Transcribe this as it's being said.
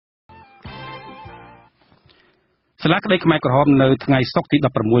សាលាក្តីខ្មែរក្រហមនៅថ្ងៃសុក្រទី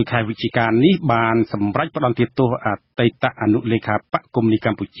16 ខែវិច្ឆិកានេះបានសម្រេចផ្តន្ទាទោសអតីតអនុលេខាបកកុម្មុយនីក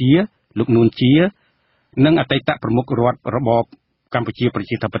ម្ពុជាលោកនួនជានិងអតីតប្រមុខរដ្ឋរបបកម្ពុជាប្រ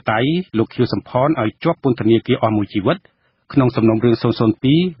ជាធិបតេយ្យលោកខៀវសំផនឲ្យជាប់ពន្ធនាគារអស់មួយជីវិតក្នុងសំណុំរឿង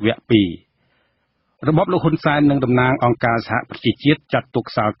002វគ្គ 2 របបលោកហ៊ុនសែននិងតំណាងអង្គការសហប្រជាជាតិចាត់ទុក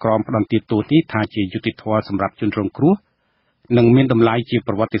សាលក្រមផ្តន្ទាទោសនេះថាជាយុត្តិធម៌សម្រាប់ជនរងគ្រោះនិងមានតម្លៃជា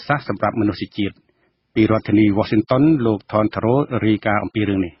ប្រវត្តិសាស្ត្រសម្រាប់មនុស្សជាតិពីរដ្ឋធានី Washington លោកថនថារ៉ូរាយការណ៍អំពី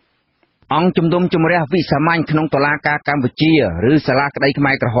រឿងនេះ អង្គជំនុំជម្រះវិសាមញ្ញក្នុងតុលាការកម្ពុជាឬសាលាក្តីខ្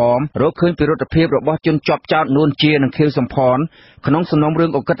មែរក្រហមរកឃើញពីរដ្ឋភាពរបស់ជនជាប់ចោទនួនជានិងខៀវសំផនក្នុងសំណុំរឿ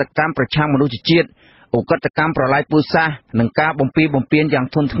ងអក្រិតកម្មប្រឆាំងមនុស្សជាតិអក្រិតកម្មប្រឡាយពូជសាសន៍និងការបំពានបំពានយ៉ាង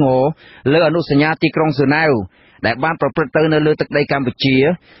ធ្ងន់ធ្ងរលើអនុសញ្ញាទីក្រុងស៊ឺណែវដែលបានប្រព្រឹត្តទៅនៅលើទឹកដីកម្ពុជា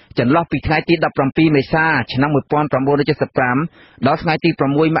ចន្លោះពីថ្ងៃទី17មេសាឆ្នាំ1975ដល់ថ្ងៃទី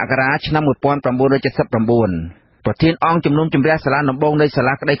6មករាឆ្នាំ1979 ប្រធានអង្គជំនុំជម្រះសាលាដំបងនៃសា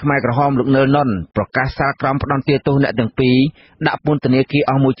លាក្តីខ្មែរក្រហមលោកនើលណុនប្រកាសសាលក្រមផ្តន្ទាទោសអ្នកទាំងពីរដាក់ពន្ធនាគារ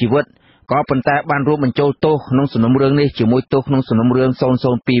អស់មួយជីវិតក៏ប៉ុន្តែបានរួមបញ្ចូលទោសក្នុងសំណុំរឿងនេះជាមួយទោសក្នុងសំណុំរឿង002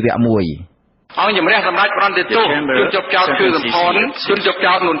វគ្គ 1 អង្គជំរះសម្ដេចប្រន្ទាទោសជនជាប់ចោទគឺសំផនជនជាប់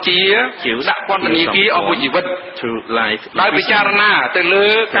ចោទនួនជាដាក់ពន្ធនាគារអស់មួយជីវិតដោយពិចារណាទៅលើ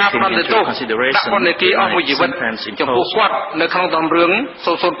ការប្រន្ទាទោសដាក់ពន្ធនាគារអស់មួយជីវិតចំពោះគាត់នៅក្នុងដំណើររឿង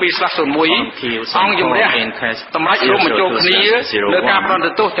002/01អង្គជំរះសម្ដេចរួមបញ្ចូលគ្នាលើការប្រន្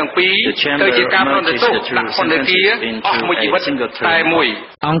ទាទោសទាំងពីរទៅជាការប្រន្ទាទោសដាក់ពន្ធនាគារអស់មួយជីវិតតែមួយ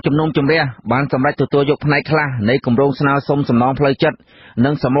អង្គជំនុំជម្រះបានសម្រេចទទួលយកផ្នែកខ្លះនៃគម្រោងស្នើសុំសំណងផ្លូវចិត្តនិ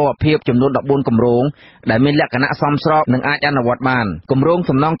ងសមូហភាពចំនួន14គម្រោងដែលមានលក្ខណៈសមស្របនិងអាចអនុវត្តបានគម្រោង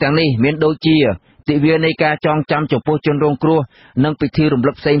សំណងទាំងនេះមានដូចជាទិវានៃការចងចាំចំពោះជនរងគ្រោះនិងពិធីរំ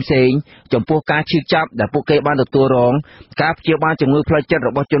លឹកផ្សេងៗចំពោះការឈឺចាប់ដែលពួកគេបានទទួលរងការព្យាបាលជំងឺផ្លូវចិត្តរ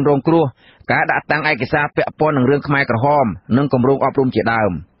បស់ជនរងគ្រោះការដាក់តាំងឯកសារពាក់ព័ន្ធនឹងរឿងខ្មែរក្រហមនិងគម្រោងអប់រំជាដើ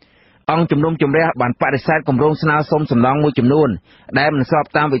មអង្គជំនុំជម្រះបានបដិសេធគម្រោងស្នើសុំសំណងមួយចំនួនដែលមិនស្រប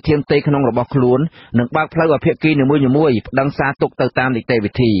តាមវិធានផ្ទៃក្នុងរបស់ខ្លួននិងបើកផ្លូវឲ្យភាគីនីមួយៗប្តឹងសារទុកទៅតាមនីតិ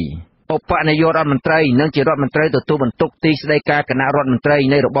វិធីឧបនាយករដ្ឋមន្ត្រីនិងជារដ្ឋមន្ត្រីទទួលបន្ទុកទីស្តីការគណៈរដ្ឋមន្ត្រី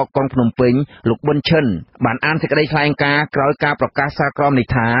នៃរបបក្រុងភ្នំពេញលោកប៊ុនឈិនបានអានសេចក្តីថ្លែងការណ៍ក្រោយការប្រកាសសាលក្រមនេះ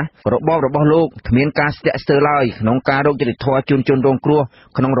ថារបបរបស់លោកគ្មានការស្ទាក់ស្ទើរឡើយក្នុងការរកយុត្តិធម៌ជូនជនរងគ្រោះ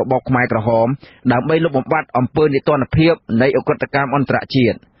ក្នុងរបបខ្មែរក្រហមដើម្បីលុបបំបាត់អំពើនីតិរដ្ឋភាពនៃអក្រិតកម្មអន្តរជា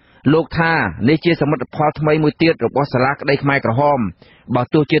តិលោកថានេះជាសមិទ្ធផលថ្មីមួយទៀតរបស់សាលាក្តីខ្មែរក្រហមបើ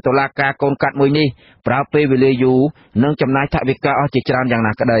ទោះជាតុលាការកូនកាត់មួយនេះប្រើពេលវេលាយូរនិងចំណាយថវិកាអស់ជាច្រើនយ៉ាង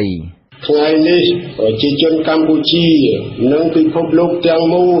ណាក្តីថ្ងៃនេះប្រជាជនកម្ពុជានិងពិភពលោកទាំង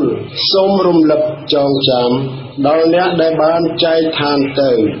មូលសូមរំលឹកចងចាំដល់អ្នកដែលបានចែកឋាន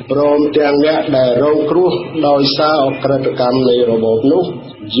ទៅព្រមទាំងអ្នកដែលរងគ្រោះដោយសារអក្រិតកម្មនៃរបបនោះ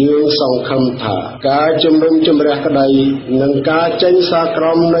យើងសង្ឃឹមថាការជំនុំជម្រះក្តីនិងការចេញសារក្រ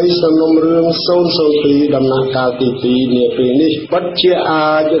មនៃសំណុំរឿង002ដំណាក់កាលទី2នាពេលនេះពិតជា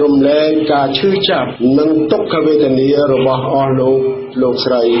អាចរំលែកការឈឺចាប់និងទុក្ខវេទនារបស់អស់លោក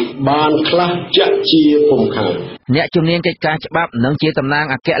ស្រីបានខ្លះជាក់ជាពុំខានអ្នកជំនាញកិច្ចការច្បាប់និងជាតំណាង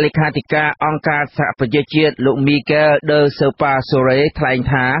អគ្គលេខាធិការអង្គការសហប្រជាជាតិលោក Miguel de Serpa Sore ថ្លែង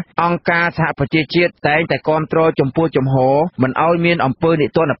ថាអង្គការសហប្រជាជាតិតែងតែគាំទ្រចំពោះជំហរមិនឲ្យមានអំពើនី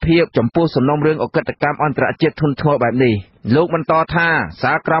តិរដ្ឋភាពចំពោះសំណុំរឿងអក្រិតកម្មអន្តរជាតិធ្ងន់ធ្ងរបែបនេះលោកបន្តថា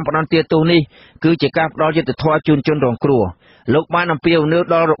សារក្រមផ្តន្ទាទោសនេះគឺជាការផ្ដល់យុត្តិធម៌ជូនជនរងគ្រោះលោកបានអំពាវនាវ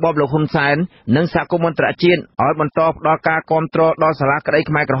ដល់របបលោកហ៊ុនសែននិងសហគមន៍អន្តរជាតិឲ្យបន្តផ្ដល់ការគាំទ្រដល់សាលាក្តី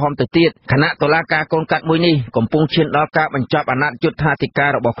ខ្មែរក្រហមទៅទៀតគណៈតុលាការកូនកាត់មួយនេះកំពុងឈានដល់ការបញ្ចប់អាណត្តិយុត្ថាធិការ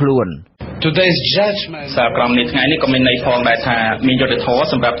របស់ខ្លួនសារក្រមនេះថ្ងៃនេះក៏មានន័យផងដែរថាមានយុត្តិធម៌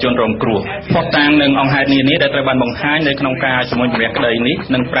សម្រាប់ជនរងគ្រោះផុសតាងនឹងអង្គហេតុនានាដែលត្រូវបានបង្ហាញនៅក្នុងការជំនុំជម្រះក្តីនេះ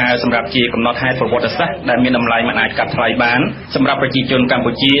នឹងប្រើសម្រាប់ជាកំណត់ហេតុប្រវត្តិសាស្ត្រដែលមានតម្លៃមិនអាចកាត់ថ្លៃបានសម្រាប់ប្រជាជនកម្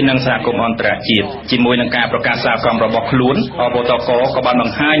ពុជានិងសហគមន៍អន្តរជាតិជាមួយនឹងការប្រកាសសារក្រមរបស់ខ្លួនអបតកក៏បានប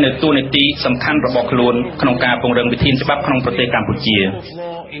ង្ហាញនៅតួនាទីសំខាន់របស់ខ្លួនក្នុងការពង្រឹងវិធានច្បាប់ក្នុងប្រទេសកម្ពុជា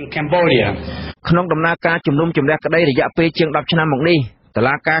ក្នុងដំណើរការជំនុំជម្រះក្តីរយៈពេលជាង10ឆ្នាំមកនេះតុ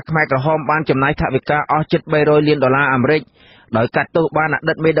លាការខ្មែរក្រហមបានចំណាយថវិកាអស់ជិត$300លានអាមេរិកដោយកាត់ទោសបានអ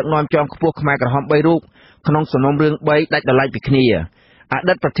តីតមេដឹកនាំជាន់ខ្ពស់ខ្មែរក្រហម3រូបក្នុងសំណុំរឿង3ដាច់ដោយឡែកពីគ្នាអ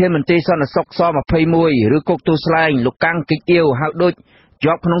តីតប្រធានមន្ត្រីសន្តិសុខស21ឬគុកទូស្លែងលោកកាំងគិកអៀវហៅដូច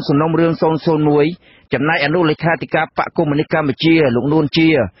ជាប់ក្នុងសំណុំរឿង001ចំណែកអនុលេខាធិការបកកុម្មុយនីកម្ពុជាលោកនួនជា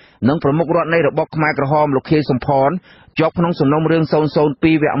និងប្រមុខរដ្ឋនៃរបបខ្មែរក្រហមលោកខៀវសំផនជាប់ក្នុងសំណុំរឿង002វគ្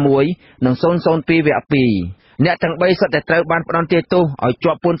គ 1និង002វគ្គ 2អ្នកទាំង3សុទ្ធតែត្រូវបានផ្តន្ទាទោសឲ្យ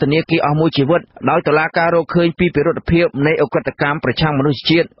ជាប់ពន្ធនាគារអស់មួយជីវិតដោយតុលាការរកឃើញពីពិរុទ្ធភាពនៃអក្រិតកម្មប្រឆាំងមនុស្ស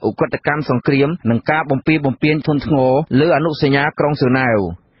ជាតិអក្រិតកម្មសង្គ្រាមនិងការបំពានបំពានធ្ងន់ធ្ងរលើអនុសញ្ញាក្រុងស៊ឺណែវ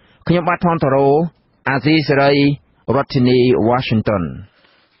ខ្ញុំបាទថនតារ៉ូអាស៊ីសេរី រដ្ឋធានី Washington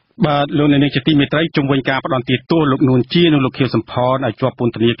បាទលោកអ្នកនាងជាទីមេត្រីជំវិញការផ្ដន់ទាទោសលោកនួនជានិងលោកខៀវសំផនឲ្យជាប់ព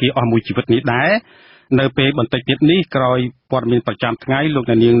ន្ធនាគារអស់មួយជីវិតនេះដែរនៅពេលបន្តិចទៀតនេះក្រោយព័ត៌មានប្រចាំថ្ងៃលោក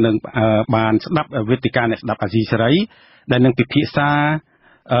អ្នកនាងនឹងបានស្ដាប់វេទិកាអ្នកស្ដាប់អាស៊ីសេរីដែលនឹងពិភាក្សា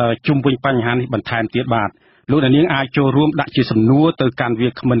ជុំវិញបញ្ហានេះបន្ថែមទៀតបាទលោកអ្នកនាងអាចចូលរួមដាក់ជាសំណួរទៅកាន់វា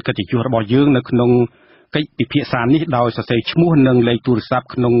គ្មិនកិត្តិយសរបស់យើងនៅក្នុងកិច្ចពិភាក្សានេះដោយសរសេរឈ្មោះនិងលេខទូរស័ព្ទ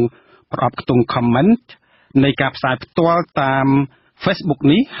ក្នុងប្រអប់ខ្ទង់ comment នៃការផ្សាយផ្ទាល់តាម Facebook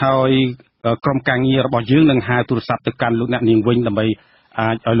នេះហើយក្រុមការងាររបស់យើងនឹងហៅទូរស័ព្ទទៅកាន់លោកអ្នកនាងវិញដើម្បីអា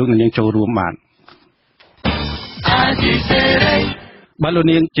ចឲ្យលោកអ្នកនាងចូលរួមបានបាទលោក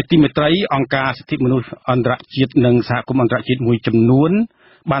នាងជាទីមេត្រីអង្គការសិទ្ធិមនុស្សអន្តរជាតិនិងសហគមន៍អន្តរជាតិមួយចំនួន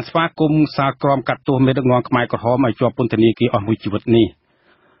បានស្វាគមន៍សាលក្រមកាត់ទោសមេដឹកនាំខ្មែរក្រហមឲ្យជាប់ពន្ធនាគារអស់មួយជីវិតនេះ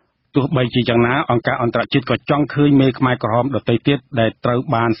ទោះបីជាយ៉ាងណាអង្គការអន្តរជាតិក៏ចង់ឃើញមេខ្មែរក្រហមដទៃទៀតដែលត្រូវ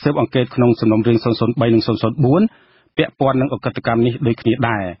បានស៊ើបអង្កេតក្នុងសំណុំរឿង003និង004ពាក់ព័ន្ធនឹងអកតកម្មនេះដូចគ្នា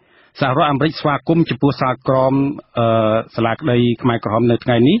ដែរសហរដ្ឋអាមេរិកស្វាគមន៍ចំពោះសាលក្រមសាលាក្តីខ្មែរក្រហមនៅថ្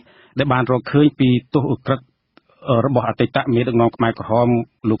ងៃនេះដែលបានរកឃើញពីទោសឧក្រិដ្ឋរបស់អតីតមេដឹកនាំខ្មែរក្រហម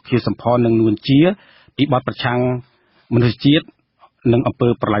លោកខៀវសំផននិងនួនជាពីបទប្រឆាំងមនុស្សជាតិនិងអំពើ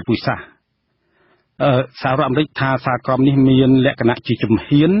ប្រល័យពូជសាសន៍សហរដ្ឋអាមេរិកថាសាលក្រមនេះមានលក្ខណៈជាជំ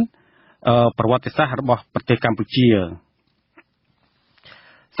ហានប្រវត្តិសាស្ត្ររបស់ប្រទេសកម្ពុជា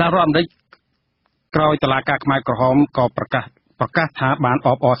សហរដ្ឋអាមេរិកក្រោយតុលាការខ្មែរក្រហមក៏ប្រកាសថាបានអ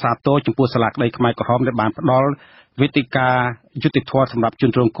បអរសាទរចំពោះសាលាក្តីខ្មែរក្រហមដែលបានផ្ដល់វេទិកាយុត្តិធម៌សម្រាប់ជ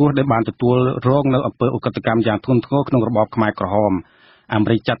នរងគ្រោះដែលបានទទួលរងនៅអំពើឧក្រិដ្ឋកម្មយ៉ាងធ្ងន់ធ្ងរក្នុងរបបខ្មែរក្រហមអាមេ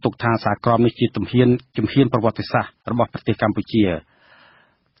រិកចាត់ទុកថាសាលក្រមនេះជាជំហានប្រវត្តិសាស្ត្ររបស់ប្រទេសកម្ពុជា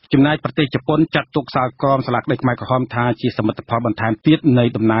ចំណែកប្រទេសជប៉ុនចាត់ទុកសាលក្រមសាលាក្តីខ្មែរក្រហមថាជាសមិទ្ធផលបន្ថែមទៀតនៃ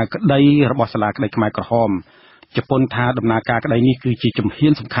ដំណើរក្តីរបស់សាលាក្តីខ្មែរក្រហមជប៉ុនថាដំណើរការក្តីនេះគឺជាជំហា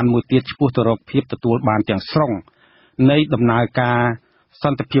នសំខាន់មួយទៀតឆ្ពោះទៅរកភាពទទួលបានទាំងស្រុងនៃដំណើរការស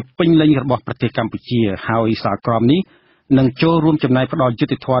ន្តិភាពពេញលេញរបស់ប្រទេសកម្ពុជាហើយសាលក្រមនេះនឹងចូលរួមចំណែកផ្ដល់យុ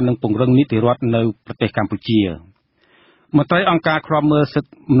ត្តិធម៌និងពង្រឹងនីតិរដ្ឋនៅប្រទេសកម្ពុជាមន្ត្រីអង្គការឃ្លាំមើលសិទ្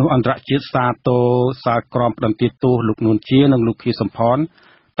ធិមនុស្សអន្តរជាតិសាទរសាលក្រមផ្ដន្ទាទោសលោកនួនជានិងលោកខៀវសំផន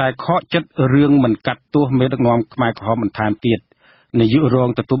តែខកចិត្តរឿងមិនកាត់ទោសមេដឹកនាំខ្មែរក្រហមបន្ថែមទៀតនាយករង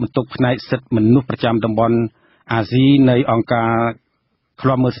ទទួលបន្ទុកផ្នែកសិទ្ធិមនុស្សប្រចាំតំបន់អាស៊ីនៃអង្គការឃ្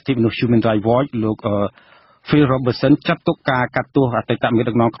លាំមើលសិទ្ធិមនុស្ស Human Rights Watch លោកPhil Robertson ចាត់ទុកការកាត់ទោសអតីតមេ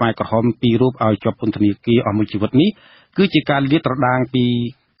ដឹកនាំខ្មែរក្រហមពីររូបឲ្យជាប់ពន្ធនាគារអស់មួយជីវិតនេះគឺជាការលាតត្រដាងពី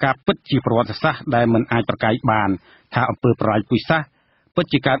ការពិតជាប្រវត្តិសាស្ត្រដែលមិនអាចប្រកែកបានថាអំពើប្រល័យពូជសាសន៍ពិត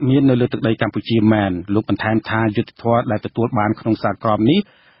ជាកើតមាននៅលើទឹកដីកម្ពុជាមែនលោកបន្ថែមថាយុត្តិធម៌ដែលទទួលបានក្នុងសាលក្រមនេះ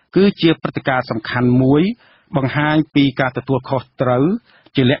គឺជាព្រឹត្តិការណ៍សំខាន់មួយបង្ហាញពីការទទួលខុសត្រូវ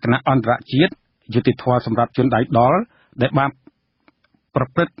ជាលក្ខណៈអន្តរជាតិយុត្តិធម៌សម្រាប់ជនដៃដល់ដែលបានប្រ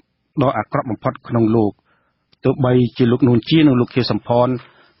ព្រឹត្តដ៏អាក្រក់បំផុតក្នុងលោកទោះបីជាលោកនួនជានិងលោកខៀវសំផន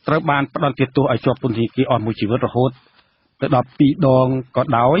ត្រូវបានផ្ដន្ទាទោសឲ្យជាប់ពន្ធនាគារអស់មួយជីវិតរហូតទៅដល់2ដងក៏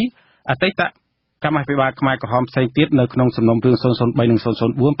ដោយអតីតកម្មាភិបាលខ្មែរក្រហមផ្សេងទៀតនៅក្នុងសំណុំរឿង003និង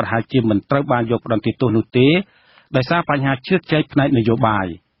004ប្រហែលជាមិនត្រូវបានយកផ្ដន្ទាទោសនោះទេដោយសារបញ្ហាជឿចែកផ្នែកនយោបាយ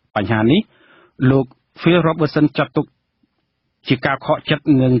បញ្ហានេះលោក Phil Robertson ចាត់ទុកជាការខកចិត្ត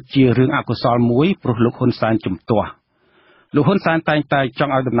និងជារឿងអកុសលមួយព្រោះលោកហ៊ុនសែនជំទាស់លោកហ៊ុនសែនតែងតែច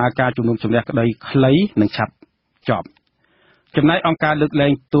ង់ឲ្យដំណើរការជំនុំជម្រះក្តីខ្លីនិងឆាប់ចប់ចំណែកអង្គការលើកលែ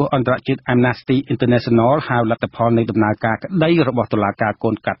ងទោសអន្តរជាតិ Amnesty International ហៅលទ្ធផលនៃដំណើរការក្តីរបស់តុលាការ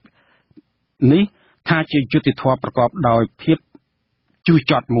កូនកាត់នេះថាជាយុត្តិធម៌ប្រកបដោយភាពជូរ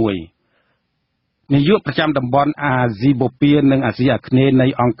ចត់មួយនាយកប្រចាំតំបន់អាស៊ីបូព៌ានិងអាស៊ីអាគ្នេយ៍នៃ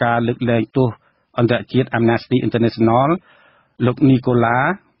អង្គការលើកលែងទោសអន្តរជាតិ Amnesty International លោកនីកូឡា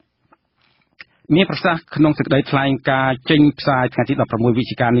មានប្រសាសន៍ក្នុងសេចក្តីថ្លែងការណ៍ចេញផ្សាយថ្ងៃទី16វិច្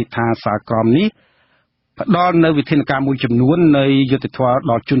ឆិកានេះថាសាលក្រមនេះផ្ដល់នៅវិធានការមួយចំនួននៃយុត្តិធម៌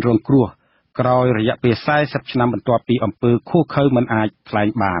ដល់ជនរងគ្រោះក្រោយរយៈពេល40ឆ្នាំបន្ទាប់ពីអំពើឃោរឃៅមិនអាចថ្លែង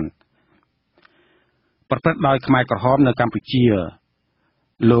បានប្រព្រឹត្តដោយខ្មែរក្រហមនៅកម្ពុជា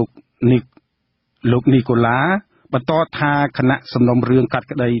លោកនីកូឡាបន្តថាគណៈសំណុំរឿងកាត់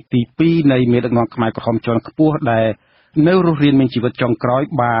ក្តីទី2នៃមេដឹកនាំខ្មែរក្រហមជាន់ខ្ពស់ដែលនៅរស់រានមានជីវិតចុងក្រោយ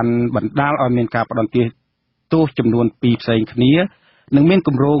បានបណ្ដាលឲ្យមានការផ្ដន្ទាទោសចំនួន2ផ្សេងគ្នានិងមានគ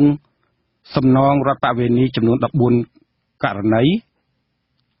ម្រោងសំណងរដ្ឋបវេនីចំនួន14ករណី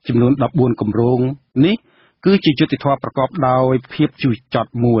ចំនួន14គម្រោងនេះគឺជាយុត្តិធម៌ប្រកបដោយភាពជូរច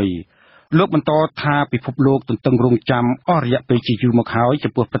ត់មួយលោកបន្តថាពិភពលោកទន្ទឹងរង់ចាំអស់រយៈពេលជាយូរមកហើយ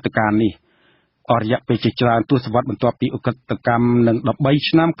ចំពោះព្រឹត្តិការណ៍នេះអស់រយៈពេលជាច្រើនទសវត្សរ៍បន្ទាប់ពីឧក្រិដ្ឋកម្មនឹង13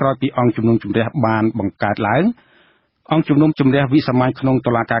ឆ្នាំក្រោយពីអង្គជំនុំជម្រះបានបង្កើតឡើងអង្គជំនុំជម្រះវិសាមញ្ញក្នុង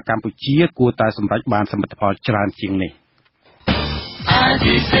តុលាការកម្ពុជាគួរតែសម្រេចបានសមិទ្ធផលច្រើនជាងនេះ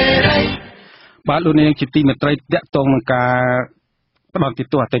បាទលោកនាងជាទីមេត្រីតាក់ទងនឹងការផ្ដន់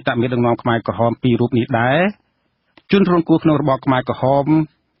ទោសអតីតមេដឹកនាំខ្មែរក្រហមពីររូបនេះដែរជនរងគ្រោះក្នុងរបបខ្មែរក្រហម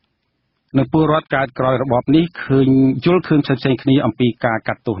នៅពលរដ្ឋកើតក្រោយរបបនេះឃើញយល់ឃើញផ្សេងៗគ្នាអំពីការ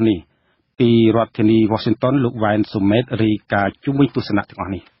កាត់ទោសនេះពីរដ្ឋធានី Washington លោកវ៉ែនសុមេតរាយការណ៍ជុំវិញទស្សនៈទាំងអ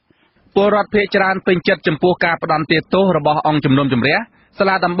ស់នេះពលរដ្ឋភាគច្រើនពេញចិត្តចំពោះការផ្ដន់ទោសរបស់អង្គជំនុំជម្រះសា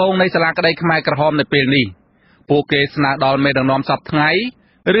លាដំបងនៃសាលាក្តីខ្មែរក្រហមនៅពេលនេះពួកគេស្នើដល់មេដឹកនាំសពថ្ងៃ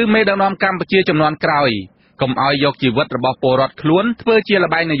ឬមេដឹកនាំកម្ពុជាចំនួនក្រោយកុំឲ្យយកជីវិតរបស់ពលរដ្ឋខ្លួនធ្វើជា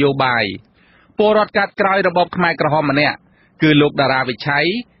ល្បែងនយោបាយពលរដ្ឋកាត់ក្រោយរបបខ្មែរក្រហមម្នាក់គឺលោកតារាវិឆ័យ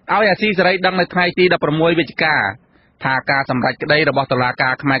ឲ្យអាស៊ីសេរីដឹងនៅថ្ងៃទី16វិច្ឆិកាថាការសម្រេចក្តីរបស់តុលាកា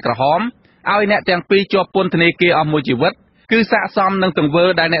រខ្មែរក្រហមឲ្យអ្នកទាំងពីរជាប់ពន្ធនាគារអស់មួយជីវិតគឺស័ក្តិសមនឹងទង្វើ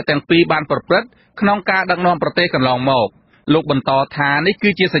ដែលអ្នកទាំងពីរបានប្រព្រឹត្តក្នុងការដឹកនាំប្រទេសកន្លងមកលោកបន្តថានេះគឺ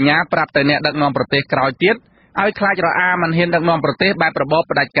ជាសញ្ញាប្រាប់ទៅអ្នកដឹកនាំប្រទេសក្រោយទៀតឲ្យខ្លាចរអាមិនហ៊ានដឹកនាំប្រទេសបែបរបប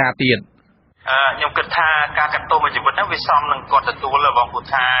ផ្ដាច់ការទៀតខ្ញុំគិតថាការកាត់ទោសមួយជីវិតហ្នឹងវាសមនឹងគាត់ទទួលបងព្រោះ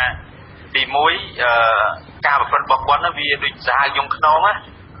ថាទី1ការប្រព្រឹត្តរបស់គាត់ហ្នឹងវាដូចសាហាវយងខ្នងណា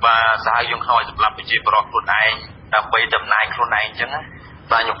បាទសាហាវយងខ្នងសម្រាប់ប្រជាពលរដ្ឋខ្លួនឯងដើម្បីតំណាយខ្លួនឯងអញ្ចឹងណា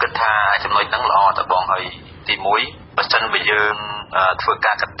បាទខ្ញុំគិតថាចំណុចហ្នឹងល្អតើបងហើយទី1បើសិនបើយើងធ្វើ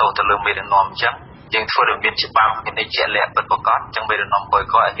ការកាត់ទោសទៅលើមេដឹកនាំអញ្ចឹងយើងធ្វើឲ្យមានច្បាប់មានជាក់លាក់ពិតប្រាកដអញ្ចឹងមេដឹកនាំបើ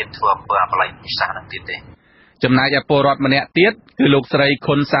ក៏ឲ្យគេធ្វើអំពើអបល័យពិសាហ្នឹងទៀតទេចំណែកឯពលរដ្ឋម្នាក់ទៀតគឺលោកស្រី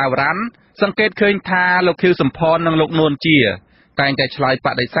ខុនសាវរ៉ាន់សង្កេតឃើញថាលោកខៀវសំផននិងលោកនួនជាតែងតែឆ្លើយប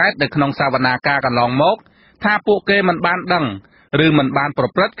ដិសេធនៅក្នុងសវនាការកន្លងមកថាពួកគេមិនបានដឹងឬមិនបានប្រ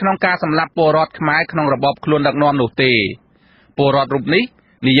ព្រឹត្តក្នុងការសម្លាប់ពលរដ្ឋខ្មែរក្នុងរបបខ្លួនដឹកនាំនោះទេពលរដ្ឋរូបនេះ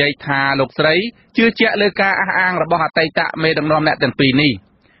និយាយថាលោកស្រីជឿជាក់លើការអះអាងរបស់អតីតមេដឹកនាំអ្នកទាំងពីរនេះ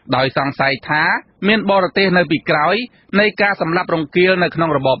ដោយសង្ស័យថាមានបរទេសនៅពីក្រោយនៃការសម្លាប់រង្គាលនៅក្នុង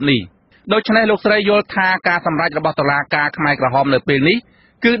របបនេះដូច្នេះលោកស្រីយល់ថាការសម្រេចរបស់តុលាការខ្មែរក្រហមនៅពេលនេះ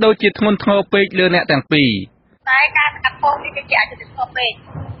គឺដូចជាធ្ងន់ធ្ងរពេកលើអ្នកទាំងពីរតែការកាត់ទោសនេះវាអយុត្តិធម៌ពេក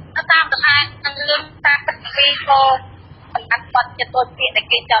តាមតំណាងនឹងរឿងការកាត់ពីក៏មិនអាចបាត់ចិត្តទៅពាក្យដែល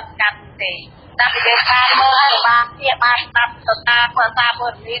គេចោទកាន់ទេតាមនិយាយការមើលឲ្យបានជាបានតាមទៅតាមភាសាព័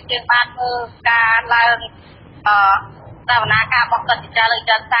ត៌មានយើងបានមើលការឡើងសវនាការរបស់កសិចាលើ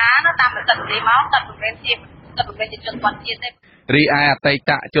ចន្ទសាតាមប្រសិទ្ធភាពមកគាត់មិនមែនជាជនបទជាតិទេរីឯអតី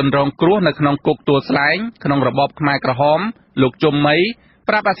តជនរងគ្រោះនៅក្នុងគុកទួលស្លែងក្នុងរបបខ្មែរក្រហមលោកជុំមី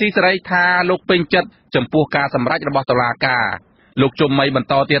ប្រាប់អាស៊ីសេរីថាលោកពេញចិត្តចំពោះការសម្រេចរបស់តុលាការលោកជុំមីបន្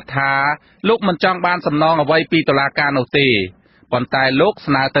តទៀតថាលោកមិនចង់បានសំណងអ្វីពីតុលាការនោះទេប៉ុន្តែលោក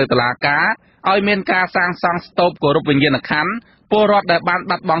ស្នើទៅតុលាការឲ្យមានការសាងសង់ស្ទូបគោរពវិញ្ញាណក្ខន្ធពលរដ្ឋដែលបាន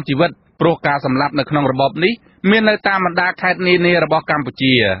បាត់បង់ជីវិតព្រោះការសម្លាប់នៅក្នុងរបបនេះមាននៅតាមបណ្ដាខេត្តនានារបស់កម្ពុ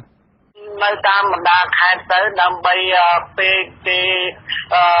ជានៅតាមបណ្ដាខេត្តទៅដើម្បីពេលគេ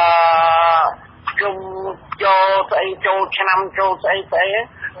ជុំចូលស្អីចូលឆ្នាំចូលស្អី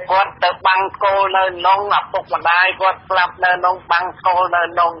គាត់ទៅបាំងស្គលនៅក្នុងឪពុកម្ដាយគាត់ស្លាប់នៅក្នុងបាំងស្គលនៅ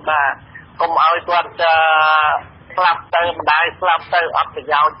ក្នុងបាទកុំឲ្យគាត់ស្លាប់ទៅម្ដាយស្លាប់ទៅអត់ប្រ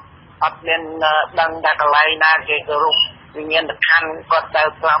យោជន៍អត់មានដឹងតែកន្លែងណាគេគោរពវិញ្ញាណក្ខន្ធគាត់ទៅ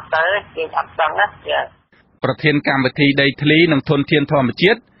ស្លាប់ទៅគេអត់ដឹងណាប្រធានកម្មវិធីដីធ្លីនិងធនធានធម្ម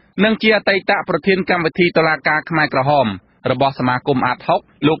ជាតិនិងជាអតីតប្រធានកម្មវិធីតុលាការខ្មែរក្រហមរបស់សមាគមអាត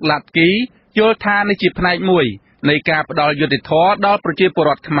6លោកឡាត់គីយល់ថានេះជាផ្នែកមួយនៃការផ្ដល់យុត្តិធម៌ដល់ប្រជាពល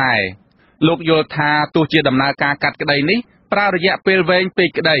រដ្ឋខ្មែរលោកយល់ថាទោះជាដំណើរការកាត់ក្តីនេះប្រើរយៈពេលវែងពេក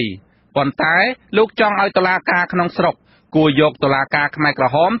ក្តីប៉ុន្តែលោកចង់ឲ្យតុលាការក្នុងស្រុកគួរយកតុលាការខ្មែរក្រ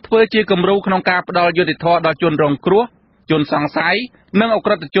ហមធ្វើជាគំរូក្នុងការផ្ដល់យុត្តិធម៌ដល់ជនរងគ្រោះជនសង្ស័យនិងអក្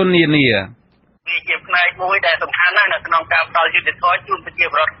រិតជននានាវាជាផ្នែកមួយដែលសំខាន់ណាស់នៅក្នុងការផ្ដល់យុត្តិធម៌ជូនប្រជា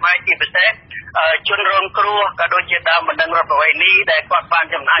ពលរដ្ឋខ្មែរជាពិសេសជនរងគ្រោះក៏ដូចជាដើមបណ្ដឹងរដ្ឋប្រវេណីដែលគាត់បាន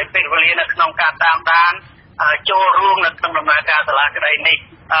ចំណាយពេលវេលានៅក្នុងការតាមដានចូលរួមនៅក្នុងដំណើរការសាលាក្តីនេះ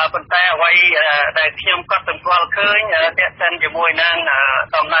ប៉ុន្តែអ្វីដែលខ្ញុំក៏សម្គាល់ឃើញទាក់ទងជាមួយនឹង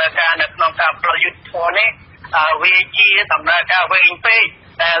ដំណើរការនៅក្នុងការផ្ដល់យុត្តិធម៌នេះវាជាដំណើរការវែងពេក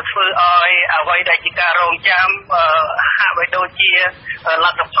ដែលធ្វើឲ្យអ្វីដែលជាការរងចាំហាក់បីដូចជាល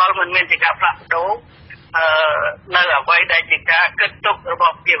ទ្ធផលមិនមានជាការផ្លាស់ប្ដូរនៅអ្វីដែលជាការគិតទុករប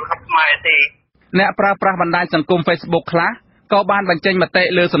ស់ប្រជាពលរដ្ឋខ្មែរទេអ្នកប្រើប្រាស់បណ្ដាញសង្គម Facebook ខ្លះក៏បានបញ្ចេញមតិ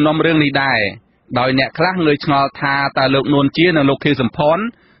លើសំណុំរឿងនេះដែរដោយអ្នកខ្លះងើយឆ្ងល់ថាតើលោកនួនជានិងលោកខៀវសំផន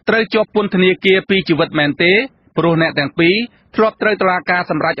ត្រូវជាប់ពន្ធនាគារ2ជីវិតមែនទេព្រោះអ្នកទាំងពីរធ្លាប់ត្រូវតុលាការ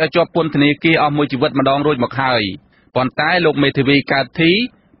សម្រេចឲ្យជាប់ពន្ធនាគារអស់មួយជីវិតម្ដងរួចមកហើយប៉ុន្តែលោកមេធាវីកើតធី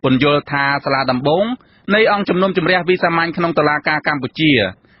ពន្យល់ថាសាលាដំបងនៃអង្គជំនុំជម្រះវិសាមញ្ញក្នុងតុលាការកម្ពុជា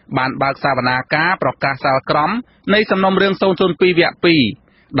បានបើកសវនាការប្រកាសសាលក្រមនៃសំណុំរឿង002វគ្គ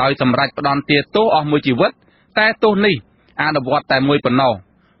2ដោយសម្រេចផ្ដន្ទាទោសអស់មួយជីវិតតែទោសនេះអនុវត្តតែមួយប៉ុណ្ណោះ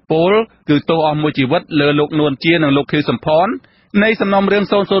ពលគឺទោសអស់មួយជីវិតលើលោកនួនជានិងលោកខៀវសំផននៃសំណុំរឿង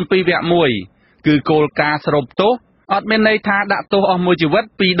002វគ្គ គឺគោលការណ៍សរុបទោសអត់មានន័យថាដាក់ទោសអស់មួយជីវិត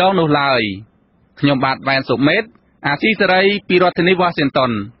2 ដងនោះឡើយខ្ញុំបាទវ៉ែនសុមេតអាស៊ីសេរីពីរដ្ឋធានី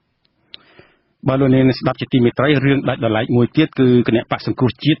Washington បើលោកនាងស្ដាប់ជាទីមេត្រីរឿងដាច់ដライមួយទៀតគឺគណៈបកសង្គ្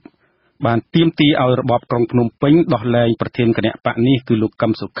រោះជាតិបានទាមទារឲ្យរបបក្រុងភ្នំពេញដោះលែងប្រធានគណៈបកនេះគឺលោកកឹ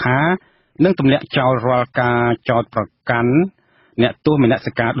មសុខានិងទម្លាក់ចោលរាល់ការចោទប្រកាន់អ្នកទោសមន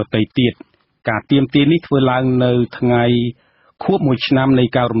សិការដទៃទៀតការទាមទារនេះធ្វើឡើងនៅថ្ងៃខួប1ឆ្នាំនៃ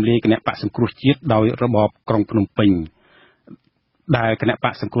ការរំលាយគណៈបកសង្គ្រោះជាតិដោយរបបក្រុងភ្នំពេញដែលគណៈប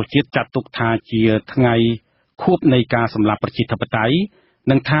កសង្គ្រោះជាតិចាត់ទុកថាជាថ្ងៃខួបនៃការសម្លាប់ប្រជាធិបតេយ្យ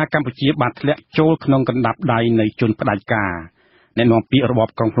និងថាកម្ពុជាបានធ្លាក់ចូលក្នុងកណ្ដាប់ដៃនៃជនផ្ដាច់ការអ្នកនាំពាក្យរបប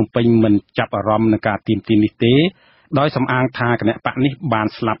ក្រុងភ្នំពេញមិនចាប់អារម្មណ៍នឹងការទាមទារនេះទេដោយសំអាងថាគណៈបកនេះបាន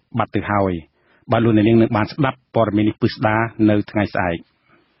ស្លាប់បាត់ទៅហើយបាទលោកអ្នកនាងនឹងបានស្ដាប់ព័ត៌មាននេះពិស្ដានៅថ្ងៃស្អែក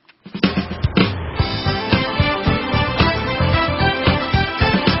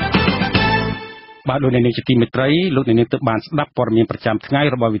បាទលោកអ្នកនាងជាទីមេត្រីលោកអ្នកនាងទើបបានស្ដាប់ព័ត៌មានប្រចាំថ្ងៃ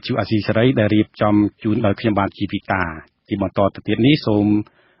របស់វិទ្យុអាស៊ីសេរីដែលរៀបចំជូនដោយខ្ញុំបាទជីវីតាជាបន្តទៅទៀតនេះសូម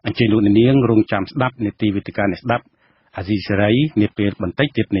អញ្ជើញលោកអ្នកនាងរងចាំស្ដាប់នាទីវេទិកាអ្នកស្ដាប់អាស៊ីសេរីនាពេលបន្តិច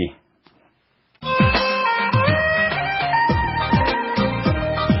ទៀតនេះ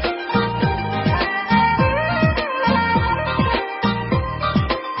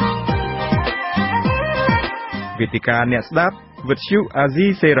វេទិកាអ្នកស្ដាប់វិទ្យុអាស៊ី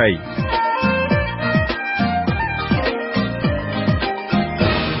សេរី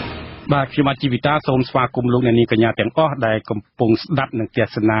បាទខ្ញុំបាទជីវិតាសូមស្វាគមន៍លោកអ្នកនាងកញ្ញាទាំងអស់ដែលកំពុងស្ដាប់និងទ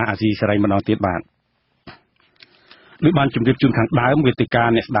ស្សនាអាស៊ីសេរីម្ដងទៀតបាទដូចបានជម្រាបជូនខាងដើមវេទិកា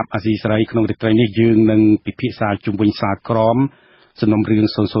អ្នកស្ដាប់អាស៊ីសេរីក្នុងរាត្រីនេះយើងនឹងពិភាក្សាជុំវិញសារក្រមសំណុំរឿង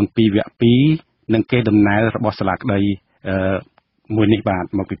002វគ្គ2និងកេរដំណែលរបស់សាលាក្តីមួយនេះបាទ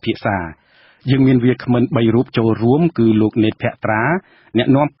មកពិភាក្សាយើងមានវាគ្មិន3រូបចូលរួមគឺលោកនេតភក្ត្រាអ្នក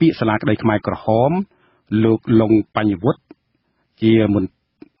នាំពាក្យសាលាក្តីខ្មែរក្រហមលោកលងបញ្ញវុឌ្ឍជា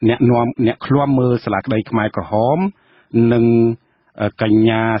អ្នកឃ្លាំមើលសាលាក្តីខ្មែរក្រហមនិងកញ្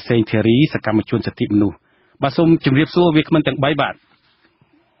ញាសេងធីរីសកម្មជនសិទ្ធិមនុស្សបាទសូមជម្រាបសួរវាគ្មិនទាំង3បា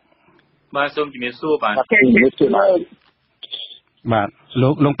ទសូមជម្រាបសួរបាទបាទលោ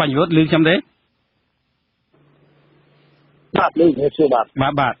កលងបញ្ញវុឌ្ឍឮខ្ញុំទេបាទឮសួរបាទ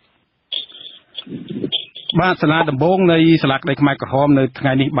បាទសាលាដំបងនៃសាលាក្តីខ្មែរក្រហមនៅថ្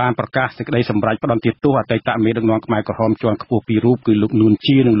ងៃនេះបានប្រកាសសេចក្តីសម្រេចផ្តន្ទាទោសអតីតមេដឹកនាំខ្មែរក្រហមជាន់ខ្ពស់2រូបគឺលោកនួន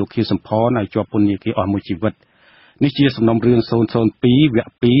ជានិងលោកខៀវសំផនឲ្យជាប់ពន្ធនាគារអស់មួយជីវិតនេះជាសំណុំរឿង002វគ្គ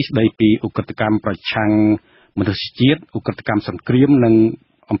2ស្តីពីឧក្រិដ្ឋកម្មប្រឆាំងមនុស្សជាតិឧក្រិដ្ឋកម្មសង្គ្រាមនិង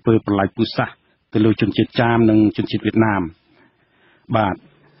អំពើប្រល័យពូជសាសន៍ទៅលើជនជាតិចាមនិងជនជាតិវៀតណាមបាទ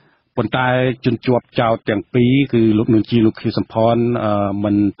ប៉ុន្តែជនជាប់ចោទទាំងពីរគឺលោកនួនជាលោកខៀវសំផន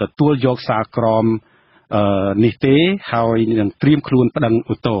មិនទទួលយកសារក្រមនេះទេហើយនឹងត្រៀមខ្លួនប្តឹង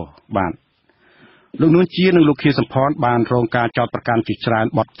ឧទ្ធរណ៍បាទលោកនួនជានិងលោកខៀវសំផនបានរងការចោទប្រកាន់ជាច្រើន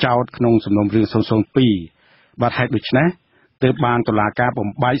បទចោទក្នុងសំណុំរឿង002បាទហេតុដូច្នេះទើបបានតុលាការបំ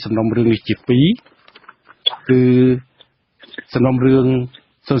បែកសំណុំរឿងនេះជា2គឺសំណុំរឿង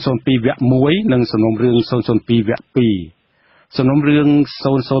002វគ្គ1និងសំណុំរឿង002វគ្គ2សំណុំរឿង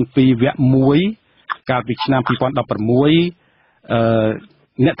002វគ្គ1កាលពីឆ្នាំ2016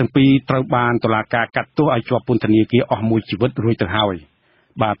អ្នកទាំងពីរត្រូវបានតុលាការកាត់ទោសឲ្យជាប់ពន្ធនាគារអស់មួយជីវិតរួចទៅហើយ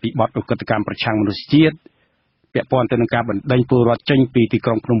បាទពីបទឧក្រិដ្ឋកម្មប្រឆាំងមនុស្សជាតិពាក់ព័ន្ធទៅនឹងការបណ្ដេញពលរដ្ឋចេញពីទីក្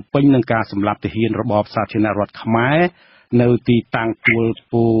រុងភ្នំពេញនិងការសម្លាប់ទាហានរបបសាធារណរដ្ឋខ្មែរនៅទីតាំងទួល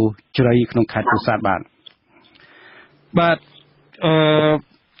ពោធិ៍ជ្រៃក្នុងខេត្តពោធិ៍សាត់បាទ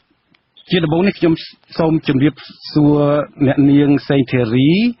ជាដំបូងនេះខ្ញុំសូមជម្រាបសួរអ្នកនាងសេងធីរី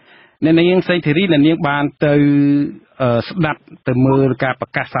អ្នកនាងបានទៅស្ដាប់ទៅមើលការប្រ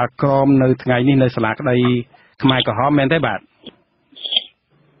កាសសាលក្រមនៅថ្ងៃនេះនៅសាលាក្តីខ្មែរក្រហមមែនទេបាទ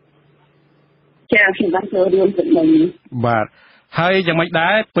ចាខ្ញុំបានចូលរួមចំណុចនេះបាទហើយយ៉ាងម៉េចដែ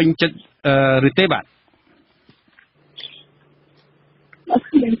រពេញចិត្តឬទេបាទអត់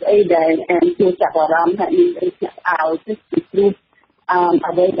មានអីដែលជួយចាប់អារម្មណ៍ថានេះអីចាក់ឲ្យទៅព្រោះ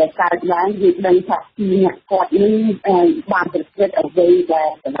អ្វីដែលកើតឡើងយើងដឹងថាអ្នកគាត់នេះបានប្រព្រឹត្តអ្វីដែល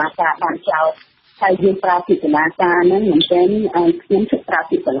សាលាការបានចោទហើយយើងប្រើពីសាលាការហ្នឹងមិនមែនខ្ញុំជិតប្រើ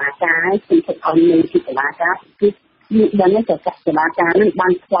ពីសាលាការខ្ញុំជិតឲ្យនៅពីសាលាការគឺយើងដឹងថាសាលាការហ្នឹងបា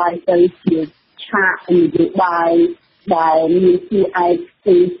នឆ្លើយទៅជាឆាកនយោបាយដែលមានជាឯកផ្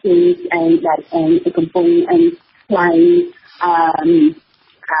សេងដែលកំពុងឆ្លើយ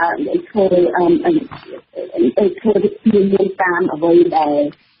ធ្វើវិធីមានតាមអ្វីដែល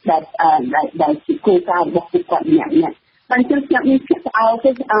ជាគោលការណ៍របស់ពួកគាត់ម្នាក់បានជឿខ្ញុំនេះគឺស្អល់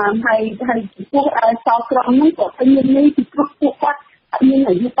ទៅហើយពួកសោក្រមហ្នឹងក៏ពេញនេះពីពួកគាត់មាន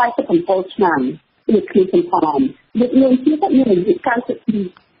អាយុ87ឆ្នាំដូចគ្នាសំខាន់ដូចនឹងជាគាត់មានអាយុ92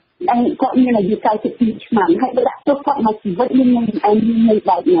 គាត់មានអាយុ92ឆ្នាំហើយបើដាក់ទោសគាត់មកជីវិតមាននៅ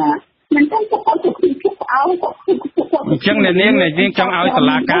បែបណាមិនតែគាត់ទៅពីភាពអោគាត់អញ្ចឹងអ្នកនាងចង់ឲ្យតុ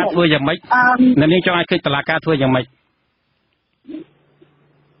លាការធ្វើយ៉ាងម៉េចអ្នកនាងចង់ឲ្យឃើញតុលាការធ្វើយ៉ាងម៉េច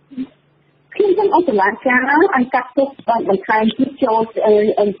ខ្ញុំចង់ឲ្យតុលាការឲ្យកាត់ទោសបន្ថែមទៀតចូលទៅ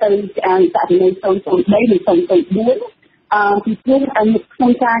ករណី003និង004ពីព្រោះក្នុ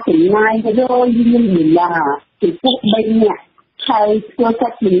ងការចំណាយ$100លានចំពោះ3នាក់ហើយធ្វើកា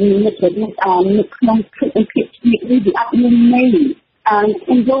ត់ជំនាញនៅក្នុងភាពជាតិនេះវាអត់មានន័យខ្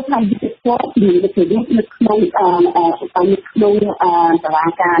ញុំយល់ថាយុទ្ធសាស្ត្រជំនាញនៅក្នុងតឡា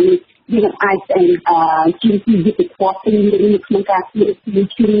ការនេះយើងអាចជាយុទ្ធសាស្ត្រទីនៅក្នុងការជួយ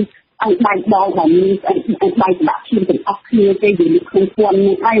ជួយឲ្យដៃដល់ដែលមានដៃដាក់ឈាមទាំងអស់គ្នាទេវានៅក្នុងពន្ធ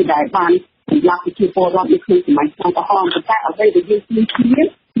នេះហើយដែលបានសម្រាប់ប្រជាពលរដ្ឋនៅក្នុងសម័យក្នុងក្រហមប៉ុន្តែអ្វីដែលយើងជួយគ្នា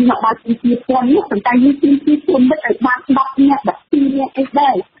យើងមកបានជួយពន្ធនេះប៉ុន្តែយើងជួយជុំមិត្តឲ្យបាន10នាក់12នាក់អីដែ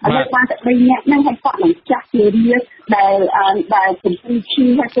រឥឡូវបានតែ3នាក់ហ្នឹងហើយគាត់នឹងចាស់ជារៀលដែលកំពុងឈឺ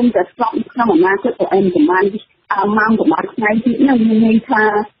ហើយគុំតែស្លាប់ក្នុងអនាគតទៅអីប្រហែលម៉ោងប្រហែលថ្ងៃទៀតហ្នឹងមានន័យថា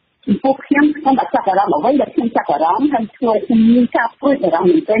ចំពោះខ្ញុំតែចាប់អារម្មណ៍អ្វីដែលខ្ញុំចាប់អារម្មណ៍ហើយធ្វើឲ្យខ្ញុំមានការព្រួយបារម្ភ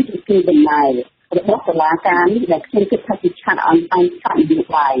មែនទែនពីគេដំណើររបស់តុលាការនេះដែលខ្ញុំគិតថាជាឆាត់អនឆាត់នយោ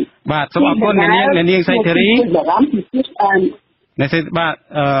បាយបាទសូមអរគុណអ្នកនាងសៃធារីបារម្ភពីអ្នកសេបាទ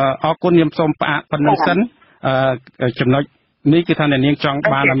អរគុណខ្ញុំសូមផ្អាកប៉ុណ្្នឹងសិនចំណុចនេះគឺថាអ្នកនាងចង់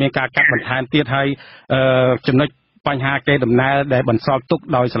បានឲ្យមានការកាត់បន្ថែមទៀតហើយចំណុចបញ្ហាគេដំណើរដែលបន្សល់ទុក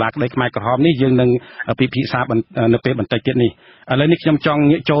ដោយសាលាក្តីខ្មែរក្រហមនេះយើងនឹងពិភាក្សានៅពេលបន្តិចទៀតនេះឥឡូវនេះខ្ញុំចង់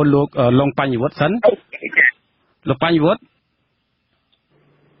ងាកចូលលោកលងបញ្ញវុឌ្ឍសិនលោកបញ្ញវុឌ្ឍ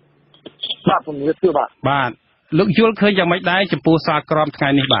បាទผมនិយាយគឺបាទលោកយល់ឃើញយ៉ាងម៉េចដែរចំពោះសារក្រមថ្ងៃ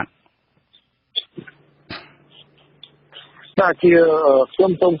នេះបាទជាខ្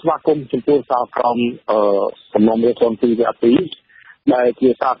ញុំសូមស្វាគមន៍ចំពោះសារក្រមសំណុំរឿង02ដែលជា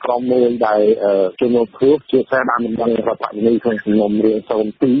សារក្រមមួយដែលជំនុំព្រោះជាសារបានដំណឹងរដ្ឋបាលនេះក្នុងសំណុំរឿង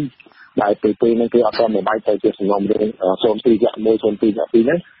02ដែលពេលនេះគឺអត់ទាន់បានបែកទៅជាសំណុំរឿង02យ៉ាង1 02យ៉ាង2ហ្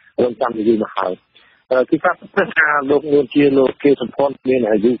នឹងរងចាំនិយាយមកហើយគឺថាលោកនួនជាលោកគេសម្ព័ន្ធមាន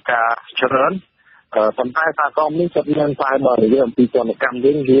អាយុកាលច្រើនប៉ុន្តែសារក្រមនេះចិត្តមានតែបើនិយាយអំពីទណ្ឌកម្ម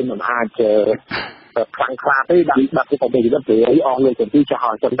វិញវាមិនអាចខ្លាំងខ្លាទេដាក់ទៅទៅជីវិតទៅអស់លោកទាំងពីរចាស់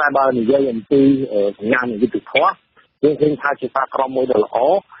ហើយប៉ុន្តែបើនិយាយអំពីសញ្ញាយុទ្ធធម៌យើងឃើញថាជាសារក្រមមួយដ៏ល្អ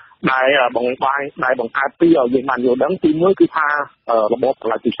ដែលបង្កើតពីឲ្យយើងបានយល់ដឹងទី1គឺថារបបប្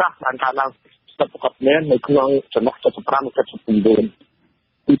រជាសាស្ត្របានកើតឡើងស្ថិតប្រកបមែននៅក្នុងចំណុច75និង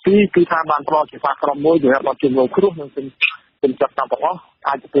79ទី2គឺថាបានផ្ដល់ជាសារក្រមមួយសម្រាប់បទជំនុំគ្រោះនិងជំចាត់តាមទាំងអស់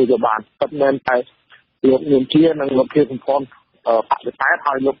អាចទទួលយកបានពិតមែនតែលោកមានជានិងលោកគេសម្ព័ន្ធបដិសេធ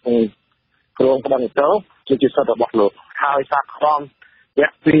ហើយលោកគ្រងប្តឹងទៅជាសិទ្ធិរបស់លោកហើយសារក្រមវ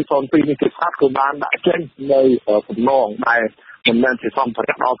គ្គ202នេះគឺស្អាតគឺបានដាក់ចេញនៅបំណងដែលមិនមែនជាសម្ភា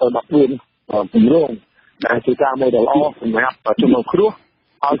រៈដល់ទៅ14គម្រោងដែលជាការមួយដ៏ល្អសម្រាប់ជំនុំគ្រោះ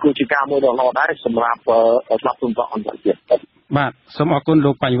ហើយគឺជាការមួយដ៏ល្អដែរសម្រាប់ស្លាប់ទុំតអន្តរជាតិបាទសូមអរគុណ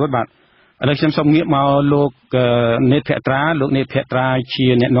លោកបញ្ញវុឌ្ឍបាទឥឡូវខ្ញុំសូមងាកមកលោកនេតភក្ត្រាលោកនេតភក្ត្រាជា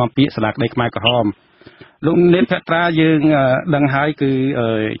អ្នកនាំពាក្យសាលាក្តីខ្មែរក្រហមលោកនេតភក្ត្រាយើងដឹងហើយគឺ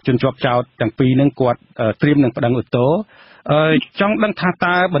ជនជាប់ចោតទាំងពីរនឹងគាត់ត្រៀមនឹងប្តឹងឧទ្ធរចង់ដឹងថា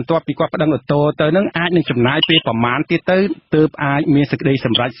តើបន្ទាប់ពីគាត់ប្តឹងឧទ្ធរទៅនឹងអាចនឹងចំណាយពេលប្រមាណទៀតទៅទើបអាចមានសេចក្តីស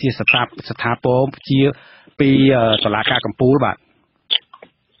ម្រេចជាស្ថាពរជាពីតុលាការកំពូលបាទ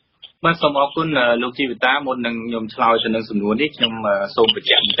សូមអរគុណលោកជីវិតាមុននឹងខ្ញុំឆ្លើយទៅនឹងសំណួរនេះខ្ញុំសូមបញ្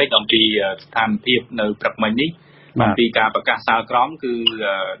ជាក់បន្តិចអំពីស្ថានភាពនៅព្រឹកមិញនេះអំពីការប្រកាសសាលក្រមគឺ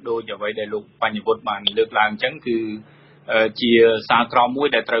ដូចអ្វីដែលលោកបញ្ញវុឌ្ឍបានលើកឡើងអញ្ចឹងគឺជាសាលក្រមមួយ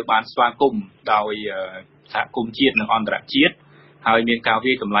ដែលត្រូវបានស្វាគមន៍ដោយសហគមន៍ជាតិនិងអន្តរជាតិហើយមានការ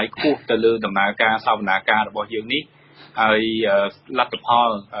វាយតម្លៃខ្ពស់ទៅលើដំណើរការសវនាការរបស់យើងនេះហើយលទ្ធផល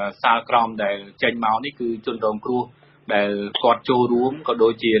សាលក្រមដែលចេញមកនេះគឺជនរងគ្រោះដែលគាត់ចូលរួមក៏ដូ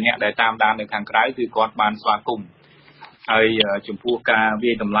ចជាអ្នកដែលតាមដាននៅខាងក្រៅគឺគាត់បានស្វាគមន៍ហើយចំពោះការ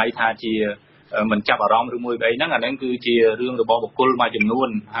វាយតម្លៃថាជាមិនចាប់អារម្មណ៍ឬមួយអីហ្នឹងអាហ្នឹងគឺជារឿងរបស់បុគ្គលមួយចំនួន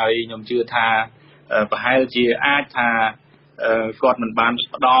ហើយខ្ញុំជឿថាប្រហែលជាអាចថាគាត់មិនបាន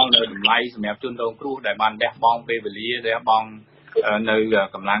ផ្ដល់នៅតម្លៃសម្រាប់ជនរងគ្រោះដែលបានលះបង់ពេលវេលាលះបង់នៅ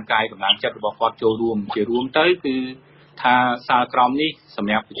កម្លាំងកាយកម្លាំងចិត្តរបស់គាត់ចូលរួមជារួមទៅគឺថាសាលក្រមនេះស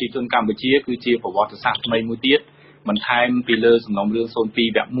ម្រាប់ប្រជាជនកម្ពុជាគឺជាប្រវត្តិសាស្ត្រថ្មីមួយទៀតបន្ថែមពីលើសំណុំរឿង02វគ្គ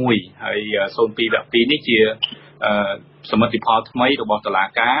1ហើយ02វគ្គ2នេះជាសមិទ្ធផលថ្មីរបស់តុលា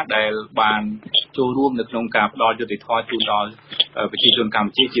ការដែលបានចូលរួមនៅក្នុងការផ្ដល់យុត្តិធម៌ជូនដល់ប្រជាជនកម្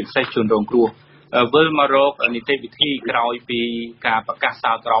ពុជាជាពិសេសជនរងគ្រោះវិលមករកនីតិវិធីក្រោយពីការប្រកាស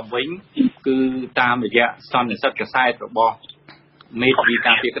សាលក្រមវិញគឺតាមរយៈសន្និសីទកាសែតរបស់មេធាវី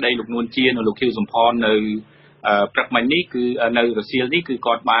ការពារក្តីលោកនួនជានិងលោកខៀវសំផននៅ ព្រឹកមិញនេះគឺនៅរសៀលនេះគឺ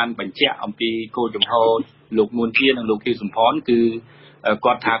គាត់បានបញ្ជាក់អំពីគោលជំហរលោកនួនជានិងលោកខៀវសំផនគឺ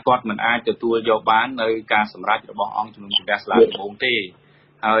គាត់ថាគាត់មិនអាចទទួលយកបាននៅការសម្រេចរបស់អង្គជំនុំជម្រះសាលាដំបូងទេ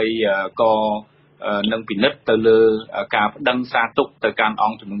ហើយក៏នឹងពិនិត្យទៅលើការប្តឹងសារទុកទៅកាន់អ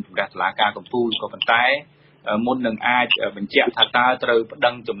ង្គជំនុំជម្រះសាលាការកំពូលក៏ប៉ុន្តែមុននឹងអាចបញ្ជាក់ថាតើត្រូវប្តឹ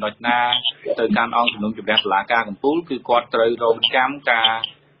ងចំណុចណាទៅកាន់អង្គជំនុំជម្រះសាលាការកំពូលគឺគាត់ត្រូវរងចាំការ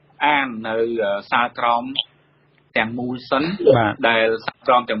អាននៅសារក្រមទាំងមូលសិនដែលសារ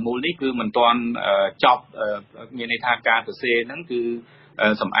ក្រមទាំងមូលនេះគឺមិនទាន់ចប់មានន័យថាការសរសេរហ្នឹងគឺ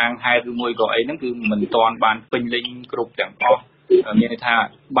សំអាងហេតុឬមួយក៏អីហ្នឹងគឺមិនទាន់បានពេញលេញគ្រប់ទាំងអស់មានន័យថា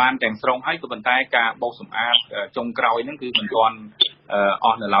បានទាំងស្រុងហើយក៏ប៉ុន្តែការបោកសម្អាតចុងក្រោយហ្នឹងគឺមិនទាន់អ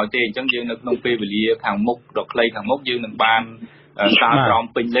ស់នៅឡើយទេអញ្ចឹងយើងនៅក្នុងពេលវេលាខាងមុខដ៏ខ្លីខាងមុខយើងនឹងបានសារក្រម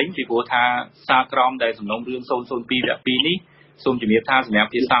ពេញលេញពីព្រោះថាសារក្រមដែលសំណុំរឿង002វគ្គ2នេះសូមជំរាបថាសម្រាប់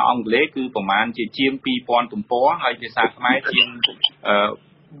ភាសាអង់គ្លេសគឺប្រមាណជាង 2000 ទំព័រហើយភាសាខ្មែរជាង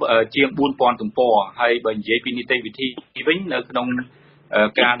 4000 ទំព័រហើយបើនិយាយពីនីតិវិធីវិញនៅក្នុង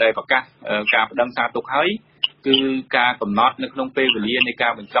ការដែលប្រកាសការប្តឹងសារទុកហើយគឺការកំណត់នៅក្នុងពេលវេលានៃកា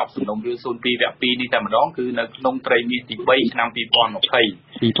របញ្ចប់សំណុំរឿង02វគ្គ2នេះតែម្ដងគឺនៅក្នុងត្រីមាសទី3ឆ្នាំ2020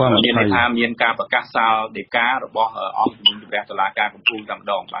មានន័យថាមានការប្រកាសសាលដីការបស់អង្គជំនុំជម្រះតុលាការកំពូលតែម្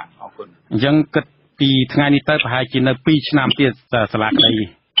ដងបាទអរគុណអញ្ចឹងគិតពីថ្ងៃនេះទៅប្រហែលជានៅ2ឆ្នាំទៀតសាលាក្តី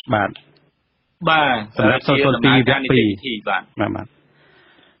បាទសម្រាប់02វគ្គ2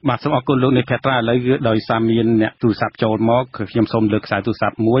បាទសូមអរគុណលោកនាយភត្រាឥឡូវដោយសារមានអ្នកទូរស័ព្ទចូលមកខ្ញុំសូមលើកខ្សែទូរស័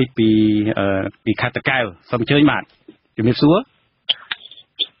ព្ទមួយពីខេត្តតាកែវសូមអញ្ជើញបាទជំរាបសួរ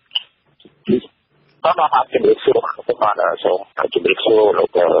បាទជំរាបសួរបាទសូមជំរាបសួរលោក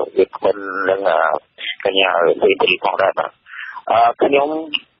វិក្កាមនិងកញ្ញាវិទ្យាផងដែរបាទខ្ញុំ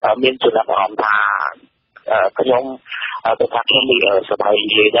មានចំណាប់អារម្មណ៍ថាខ្ញុំទៅថាខ្ញុំមានសប្បាយនិ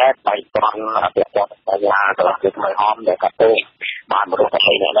យាយដែរបែបត្រង់ពាក់ព័ន្ធបញ្ហាកន្លះពេលថ្មីហមដែលកាត់ទោសបានមកដល់ថ្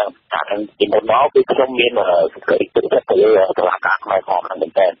ងៃនេះថាពីមុនមកគឺខ្ញុំមានសេចក្តីទុកចិត្តទៅលើតុលាការខ្មែរហមហ្នឹងមែ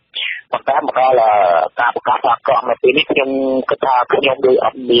នតើប៉ុន្តែមកដល់ការប្រកាសសារក្រមនៅពេលនេះខ្ញុំគិតថាខ្ញុំដូចអ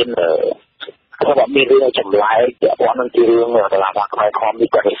ត់មានខ្ញុំអត់មានរឿងចម្លែកពាក់ព័ន្ធនឹងជារឿងតុលាការខ្មែរហមនេះ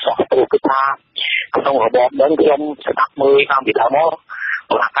ក៏សោះព្រោះគឺថាក្នុងរបបហ្នឹងខ្ញុំស្ដាប់មើលតាំងពីដើមមក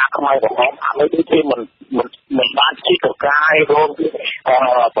តុលាការខ្មែរក្រហមអានេះដូចជាមិនបានជាកកាយរង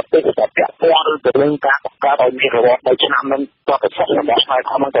ប្រតិបត្តិពាក់ព័ន្ធទៅនឹងការបង្កើតឲ្យមានរបប3ឆ្នាំនឹងតទៅសិទ្ធិរបស់ខ្មែរ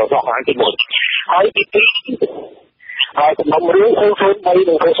ក្រហមទៅរកឡើងទី1ហើយទី2ហើយសំណុំរឿង003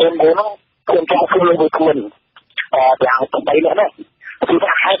និង004ហ្នឹងខ្ញុំចង់ធ្វើលើមួយខ្លួនទាំង3នាក់នេះគឺ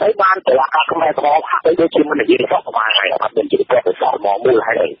ថាហេតុអីបានតុលាការខ្មែរក្រហមហាក់ដូចជាមិននិយាយសោះខ្មែរហើយអត់មានជាប្រវត្តិសាស្ត្រមកមូល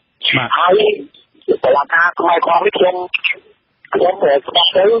ហេតុអីហើយតុលាការខ្មែរក្រហមនេះខ្ញុំស្ដាប់ទៅខ្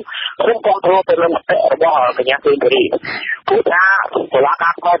ញុំក៏ធ្វើទៅនឹងមតិរបស់កញ្ញាទេវរីគឺថាតុលាកា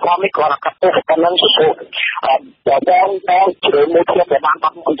រខ្មែរក្រហមនេះគាត់កាត់ទោសប៉ុណ្ណឹងទៅបងជ្រើមួយគ្នាដែលបានបា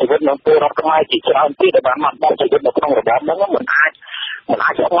ត់បង់ជីវិតនៅពលរដ្ឋខ្មែរជាច្រើនទៀតដែលបានបាត់បង់ជីវិតនៅក្នុងរបបហ្នឹងមិនអាច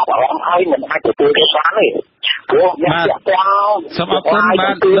ស្ងប់អារម្មណ៍ហើយមិនអាចទទួលយកបានទេព្រោះអ្នកជាប់ទាំងសូមអរគុណបា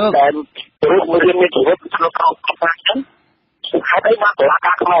ទលោកព្រោះមួយមានជីវិតក្នុងក្រោមច្បាប់ហ្នឹងហើយតែមកតុលា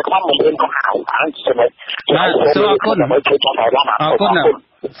ការខ្មែរខ្ញុំមិនមានកំហុសអញ្ចឹងសូមអរគុណ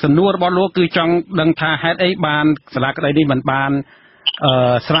សំណួររបស់លោកគឺចង់ដឹងថាហេតុអីបានសាលាក្តីនេះមិនបាន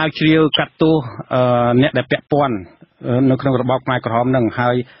ស្រាវជ្រាវកាត់ទោសអ្នកដែលពាក់ព័ន្ធនៅក្នុងរបបខ្មែរក្រហមនឹងហើ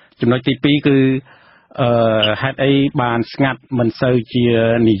យចំណុចទី2គឺហេតុអីបានស្ងាត់មិនសូវជា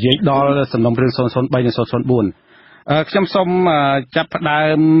និយាយដល់សំណុំរឿង003និង004ខ្ញុំសូមចាប់ផ្ដើ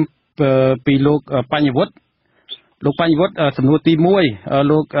មពីលោកបញ្ញវុฒิសំណួរទី1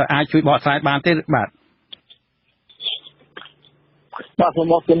លោកអាចជួយបកស្រាយបានទេបាទសូម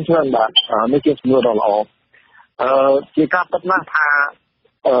អរគុណច្រើនបាទនេះជាសំណួរដ៏ល្អជាការពិតណាស់ថា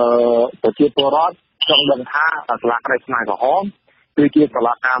ប្រជាពលរដ្ឋចង់ដឹងថាសាលាក្តីខ្មែរក្រហមគឺជាសា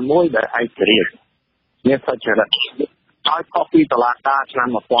លាការមួយដែលឯករាជ្យមានសុចរិតហើយខុសពីសាលាការឆ្នាំ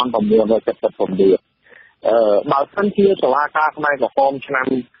1979បើសិនជាសាលាការខ្មែរក្រហមឆ្នាំ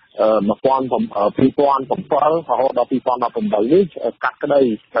2007រហូតដល់2018នេះកាត់ក្តី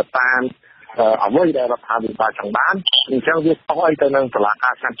ទៅតាមអ្វីដែលរដ្ឋាភិបាលចង់បានអញ្ចឹងវាខុសអីទៅនឹងសាលាកា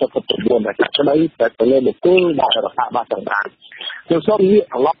រឆ្នាំ79ដែលកាត់ក្តីទៅលើបុគ្គលដែលរដ្ឋាភិបាលចង់បានខ្ញុំសូមនិយាយ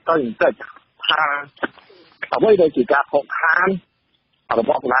ត្រឡប់ទៅបន្តិចថាអ្វីដែលជាការខកខានរប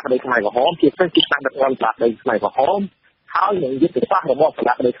ស់សាលាក្តីខ្មែរក្រហមជាពិសេសគឺការដឹកនាំសាលាក្តីខ្មែរក្រហមហើយនឹងយុទ្ធសាស្ត្ររបស់សា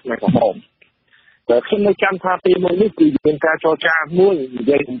លាក្តីខ្មែរក្រហមតែខ្ញុំនៅចាំថាពេលមួយនេះគឺមានការចរចាមួយនិ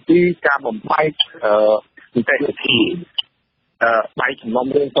យាយអំពីការបំបែកនីតិវិធីបែកសំណុំ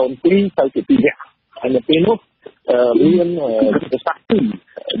រឿង02ទៅជា2វគ្គហើយនៅពេលនោះមានយុទ្ធសាស្ត្រទី1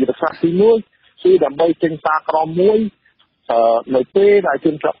គឺដើម្បីចេញសារក្រមមួយ នៅពេលដែលជ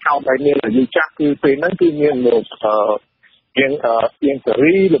នជាប់ចោតដែលមានអាយុចាស់គឺពេលហ្នឹងគឺមានលោកអៀងសេ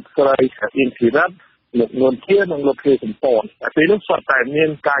រីលោកស្រីអ៊ីនធីរ៉ាត់លោកនួនជានិងលោកខេសំពនតែពេលនោះសុទ្ធតែមាន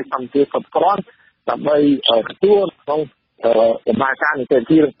ការសម្ភារគ្រប់គ្រាន់ដើម្បីទទួលក្នុងដំណើរការនីតិវិ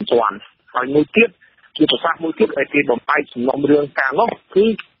ធីរបស់ជាន់ហើយមួយទៀតជាប្រសាសន៍មួយទៀតដែលគេបំបែកសំណុំរឿងការនោះគឺ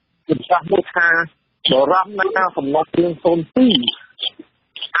ជាប្រសាសន៍មួយថាបរិបទនៃការសំណុំរឿង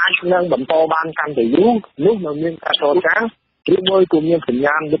02អាចនឹងបន្តបានកាន់តែយូរនោះនៅមានការតតាំងឬមួយក៏មានសញ្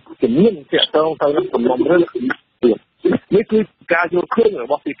ញាណវិជ្ជមានទាក់ទងទៅនឹងសំណុំរឿងនេះគឺការយល់ឃើញរ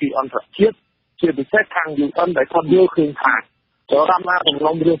បស់ភាគីអន្តរជាតិជាពិសេសខាង UN ដែលគាត់យល់ឃើញថាបរិបទនៃសំ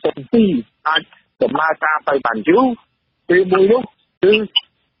ណុំរឿង02អាចដំណើរការទៅបានយូរពេលមួយនោះគឺ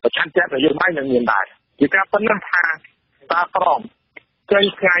ប្រចាំចិត្តនយោបាយនឹងមានដែរជាការប៉ុណ្ណឹងថាតាក្រមចេញ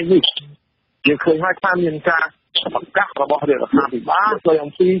ថ្ងៃនេះយើងឃើញហើយថាមានការប្រកាសរបស់រដ្ឋាភិបាលដោយ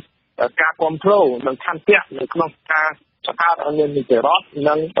អំពីការគ្រប់គ្រងនិងឆន្ទៈនៅក្នុងការបង្កើតឲ្យមាននីតិរដ្ឋ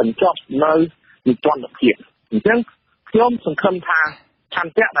និងបញ្ចប់នៅនិទានភាពអញ្ចឹងខ្ញុំសង្ឃឹមថាឆ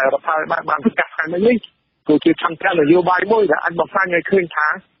ន្ទៈដែលរដ្ឋាភិបាលបានប្រកាសថ្ងៃនេះគឺជាឆន្ទៈនយោបាយមួយដែលអាចបង្ហាញឲ្យឃើញថា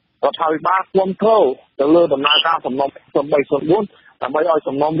រដ្ឋាភិបាលគ្រប់គ្រងទៅលើដំណើរការសំណុំ0304ដើម្បីឲ្យ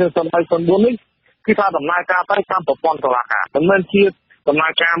សំណុំរឿង0304នេះគឺថាដំណើរការទៅតាមប្រព័ន្ធតុលាការមិនមែនជាដំណើ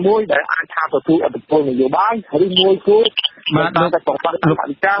រការមួយដែលអាចថាទទួលឥទ្ធិពលនយោបាយឬមួយគូបាទតែប្រព័ន្ធតុលា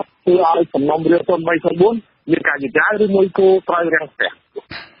ការគឺឲ្យសំណុំរឿង0304មានការយឺតយ៉ាវឬមួយគូត្រូវរាំងស្ទះ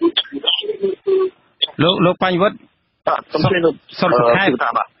លោកបញ្ញវុฒิសូម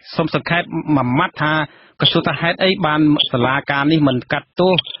សង្ខេបមួយម៉ាត់ថាកសួតហេតុអីបានសាលាការនេះមិនកាត់ទោ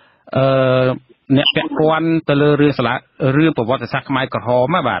សអ្នកពាក់ព័ន្ធទៅលើរឿងប្រវត្តិសាស្ត្រខ្មែរក្រហ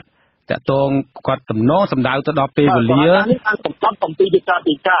មបាទតើតងគាត់ទំនងសម្ដៅទៅដល់ពេលវេលានេះបានកំណត់អំពីយុទ្ធសាស្ត្រ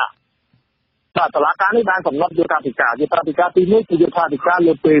ទីការតែតុលាការនេះបានកំណត់យុទ្ធសាស្ត្រទីការទី1គឺយុទ្ធសាស្ត្រទីការ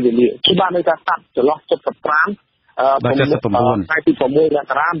លើពេលវេលាគឺបាននៅតែស្ដាប់ចន្លោះ75ថ្ងៃទី6ម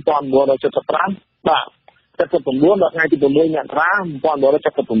ករា1975បាទ79ដល់ថ្ងៃទី6មករា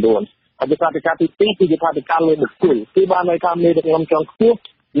1979ហើយយុទ្ធសាស្ត្រទីការទី2គឺយុទ្ធសាស្ត្រទីការលើបុគ្គលគឺបាននៅថាមានដឹកនាំជាន់ខ្ពស់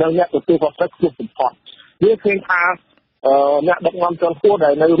និងអ្នកទទួលខុសត្រូវខ្ពស់បំផុតវាឃើញថាអ្នកដឹកនាំជាន់ខ្ពស់ដែ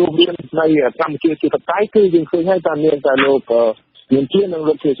លនៅរួមមានในកម្ពុជាជាបតៃគឺយើងឃើញហើយថាមានតែលោកមានជានិង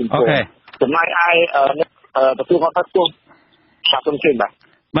លោកជាចំពោះចំណែកឯទទួលខុសត្រូវខ្ពស់បាទសូមជឿ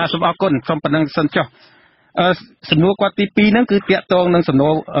បាទសូមអរគុណសូមប៉ុណ្ណឹងសិនចុះសំណួរគាត់ទី2ហ្នឹងគឺតាក់ទងនឹងសំ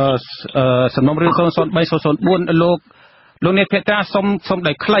ណុំរឿង0304លោកអ្នកភក្តាសុំ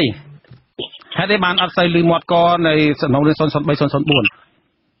ដោយខ្លីហេតុអីបានអត់សូវឮមាត់កនៃសំណុំរឿង0304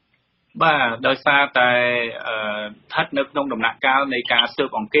បាទដោយសារតែស្ថិតនៅក្នុងដំណាក់កាលនៃការស៊ើប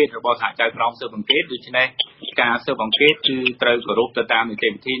អង្កេតរបស់សហចៅក្រមស៊ើបអង្កេតដូច្នេះការស៊ើបអង្កេតគឺត្រូវគោរពទៅតាមនីតិ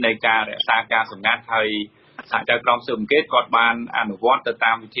វិធីនៃការរក្សាការសម្ងាត់ហើយសហចៅក្រមស៊ើបអង្កេតគាត់បានអនុវត្តទៅ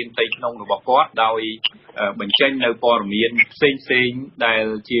តាមវិធានផ្ទៃក្នុងរបស់គាត់ដោយបញ្ចេញនៅព័ត៌មានផ្សេងដែល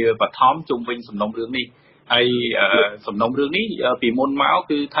ជាបឋមជុំវិញសំណុំរឿងនេះហើយសំណុំរឿងនេះពីមុនមក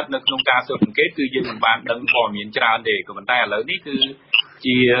គឺស្ថិតនៅក្នុងការស៊ើបអង្កេតគឺយើងមិនបានដឹងព័ត៌មានច្រើនទេក៏ប៉ុន្តែឥឡូវនេះគឺ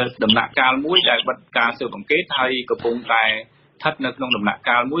ជាដំណាក់កាលមួយដែលបិទការស៊ើបអង្កេតហើយកំពុងតែស្ថិតនៅក្នុងដំណាក់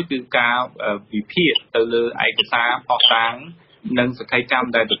កាលមួយគឺការវិភាគទៅលើឯកសារផុសតាងនិងសក្ខីកម្ម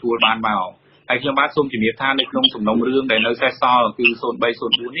ដែលទទួលបានមកហើយខ្ញុំបាទសូមជំរាបថានៅក្នុងសំណុំរឿងដែលនៅសេសសល់គឺ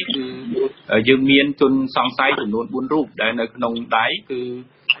0304នេះគឺយើងមានជនសង្ស័យចំនួន4រូបដែលនៅក្នុងដៃគឺ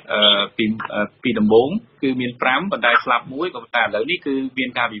ពីដំបូងគឺមាន5ប៉ុន្តែស្លាប់មួយក៏ប៉ុន្តែឥឡូវនេះគឺមាន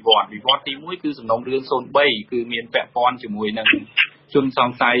ការវិវត្តទី1គឺសំណុំរឿង03គឺមានពាក់ព័ន្ធជាមួយនឹងជនស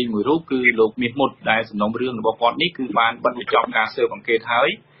ង្ស័យមួយរូបគឺលោកមាសមុតដែលសំណុំរឿងរបស់គាត់នេះគឺបានបិទបញ្ចប់ការស៊ើបអង្កេតហើយ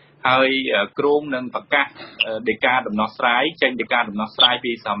ក្រមនឹងប្រកាសដីកាដំណោះស្រាយចេញដីកាដំណោះស្រាយ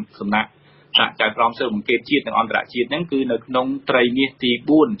ពីសំណាក់សហចៅក្រមស៊ើបអង្កេតជាតិនិងអន្តរជាតិហ្នឹងគឺនៅក្នុងត្រីមាសទី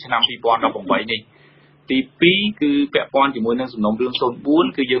4ឆ្នាំ2018នេះទី2គឺពាក់ព័ន្ធជាមួយនឹងសំណុំរឿង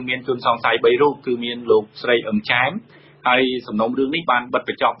04គឺយើងមានជនសង្ស័យ3រូបគឺមានលោកស្រីអឹមចាមហើយសំណុំរឿងនេះបានបិទប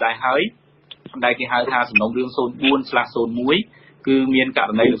ញ្ចប់ដែរហើយដែលគេហៅថាសំណុំរឿង04/01គឺមានក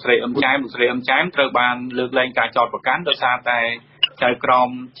រណីលោកស្រីអឹមចាមត្រូវបានលើកលែងការចោទប្រកាន់ដោយសារតែចៅក្រម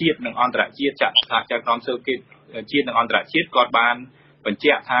ជាតិនិងអន្តរជាតិសហចៅក្រមស៊ើបអង្កេតជាតិនិងអន្តរជាតិគាត់បានបញ្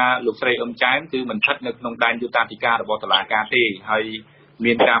ជាក់ថាលោកស្រីអឹមចាមគឺមិនស្ថិតនៅក្នុងដែនយុត្តាធិការរបស់តុលាការទេហើយ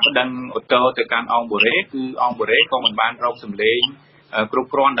មានការប្តឹងឧទ្ធរណ៍ទៅកាន់អង្គបូរេគឺអង្គបូរេក៏មិនបានរកសម្លេងគ្រប់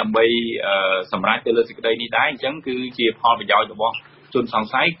គ្រាន់ដើម្បីសម្រេចទៅលើសេចក្តីនេះដែរអញ្ចឹងគឺជាផលប្រយោជន៍របស់ជនសង្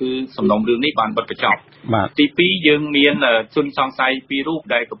ស័យគឺសំណុំរឿងនេះបានបិទបញ្ចប់ទី2យើងមានជនសង្ស័យ2រូប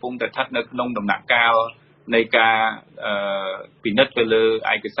ដែលកំពុងតែស្ថិតនៅក្នុងដំណាក់កាលនៃការពិនិត្យទៅលើ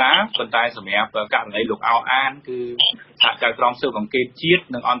ឯកសារប៉ុន្តែសម្រាប់ករណីលោកអោអានគឺសហចៅក្រមស៊ើបអង្កេតជាតិ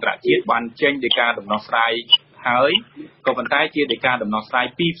និងអន្តរជាតិបានចេញដីកាដំណោះស្រាយហើយក៏ប៉ុន្តែជាដីកាដំណោះស្រាយ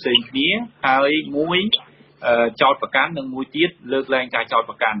2ផ្សេងគ្នាហើយមួយ ចោតប្រកាន់និងមួយទៀតលើកលែងការចោត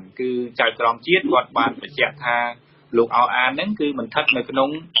ប្រកាន់គឺចៅក្រមជាតិគាត់បានបញ្ជាក់ថាលោកអោអានហ្នឹងគឺមិនស្ថិតនៅក្នុង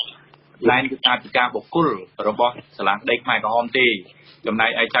ឡែនយុត្តាធិការបុគ្គលរបស់សាលាក្តីខ្មែរក្រហមទេចំណែ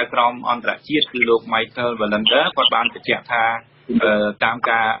កឯចៅក្រមអន្តរជាតិគឺលោក Michael Wallander គាត់បានបញ្ជាក់ថាតាម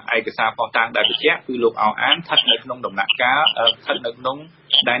ការឯកសារផុសតាងដែលបញ្ជាក់គឺលោកអោអានស្ថិតនៅក្នុងដំណាក់កាលស្ថិតនៅក្នុង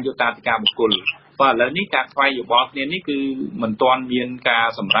ដែនយុត្តាធិការបុគ្គលបាទឥឡូវនេះការស្វែងយល់គ្នានេះគឺមិនទាន់មានការ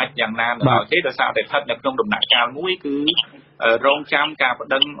សម្រេចយ៉ាងណានៅឡើយទេដោយសារតែស្ថិតនៅក្នុងដំណាក់កាលមួយគឺរងចាំការប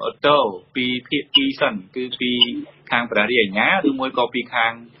ដិងអូតូពីភាគីសិនគឺពីខាងព្រះរាជអាជ្ញាឬមួយក៏ពីខា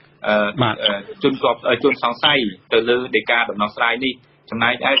ងជនសង្ស័យទៅលើដីកាដំណោះស្រាយនេះចំណែ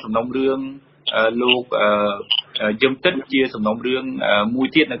កឯសំណុំរឿងលោកយឹមទឹកជាសំណុំរឿងមួយ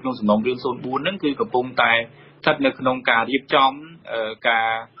ទៀតនៅក្នុងសំណុំរឿង04ហ្នឹងគឺកំពុងតែស្ថិតនៅក្នុងការរៀបចំការ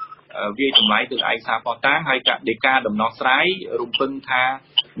វាយតម្លៃទៅឯកសារផុសតាងហើយដីកាដំណោះស្រាយរំពឹងថា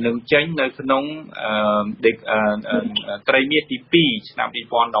នឹងចេញនៅក្នុងត្រីមាសទី2ឆ្នាំ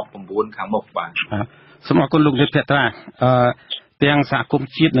2019ខាងមុខបាទសូមអរគុណលោកយុទ្ធភត្រាទាំងសហគមន៍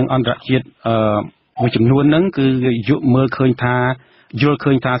ជាតិនិងអន្តរជាតិមួយចំនួនហ្នឹងគឺមើលឃើញថាយល់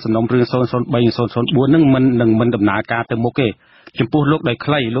ឃើញថាសំណុំរឿង003 004ហ្នឹងមិនដំណើរការទៅមុខទេចំពោះលោកដោយ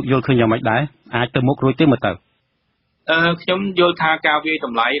ខ្លីលោកយល់ឃើញយ៉ាងម៉េចដែរអាចទៅមុខរួចទេមើលទៅខ្ញុំយល់ថាការវាយត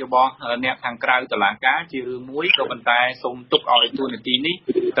ម្លៃរបស់អ្នកខាងក្រៅតុលាការជារឿងមួយក៏ប៉ុន្តែសូមទុកឲ្យទូនាទីនេះ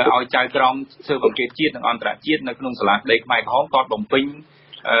ទៅឲ្យចៅក្រមស៊ើបអង្កេតជាតិនិងអន្តរជាតិនៅក្នុងសាលាក្តីខ្មែរក្រហមគាត់បំពេញ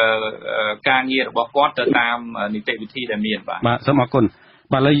ការងាររបស់គាត់ទៅតាមនីតិវិធីដែលមានបាទសូមអរគុណ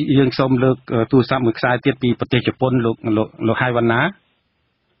បាទឥឡូវយើងសូមលើកទូរស័ព្ទមួយខ្សែទៀតពីប្រទេសជប៉ុនលោកហៃវ៉ាណា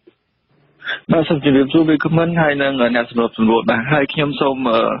បាទសូមជម្រាបសួរលោកខមិនហើយនឹងអ្នកសម្របបាទហើយខ្ញុំសូម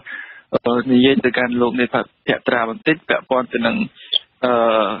និយាយទៅកាន់លោកនៃភត្រាបន្តិចពាក់ព័ន្ធទៅនឹង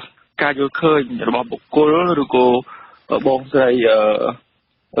ការយល់ឃើញរបស់បុគ្គលឬក៏បងស្រី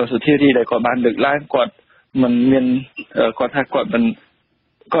សុធារីដែលគាត់បានលើកឡើងគាត់មិនមានគាត់ថាគាត់មិន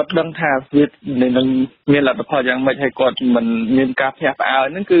គាត់ដឹងថាវានឹងមានលទ្ធផលយ៉ាងម៉េចហើយគាត់មិនមានការផ្ទះផ្អើល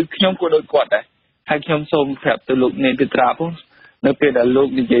ហ្នឹងគឺខ្ញុំក៏ដូចគាត់ដែរហើយខ្ញុំសូមប្រាប់ទៅលោកនៃភត្រាផងនៅពេលដែលលោក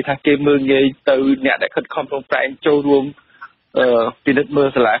និយាយថាគេមើលងាយទៅអ្នកដែលខិតខំប្រឹងប្រែងចូលរួមពិនិត្យមើល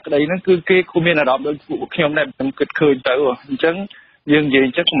សាលាក្តីហ្នឹងគឺគេគួរមានអារម្មណ៍ដូចពួកខ្ញុំដែរខ្ញុំគិតឃើញទៅអញ្ចឹងយើងនិយាយអ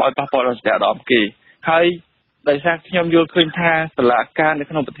ញ្ចឹងកុំឲ្យប៉ះពាល់ដល់អារម្មណ៍គេហើយដោយសារខ្ញុំយល់ឃើញថាសាលាការនៅ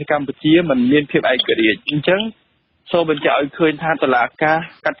ក្នុងប្រទេសកម្ពុជាมันមានភាពឯករាជ្យអញ្ចឹងសូមបញ្ជាក់ឲ្យឃើញថាតុលាការ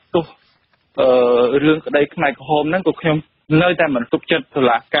កាត់ទោសរឿងក្តីខ្មែរក្រហមហ្នឹងក៏ខ្ញុំនៅតែមិនទុកចិត្តតុ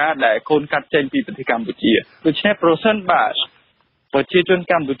លាការដែលកូនកាត់ចេញពីប្រទេសកម្ពុជាដូច្នេះប្រសិនបើប្រជាជន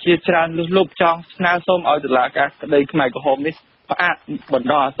កម្ពុជាច្រើនលុះលុបចង់ស្នើសុំឲ្យតុលាការក្តីខ្មែរក្រហមនេះផ្អាកបណ្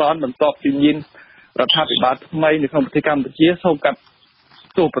ដោះអាសន្នបន្ទាប់ពីមានរដ្ឋាភិបាលថ្មីនៅក្នុងប្រទេសកម្ពុជាសូមកាត់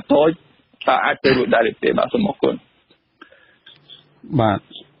ទោសបន្ថយតើអាចទៅរួចដែរទេបាទសូមអរគុណបាទ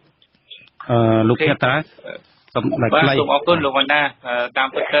លោកភត្រាសូមអរគុណលោកវណ្ណាតាម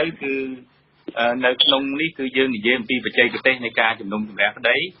ពិតទៅគឺនៅក្នុងនេះគឺយើងនិយាយអំពីបច្ចេកទេសនៃការជំនុំជម្រះក្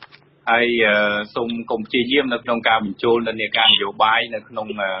តីហើយសូមកុំព្យាយាមនៅក្នុងការបញ្ចូលនិន្នាការនយោបាយនៅក្នុង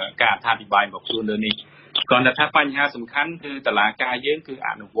ការអត្ថាធិប្បាយរបស់ខ្លួនលើនេះគ្រាន់តែថាបញ្ហាសំខាន់គឺតុលាការយើងគឺអ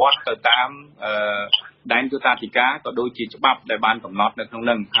នុវត្តទៅតាមដែនយុត្តាធិការក៏ដូចជាច្បាប់ដែលបានកំណត់នៅក្នុង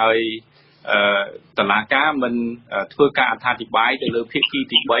នោះហើយតុលាការមិនធ្វើការអត្ថាធិប្បាយទៅលើភាគី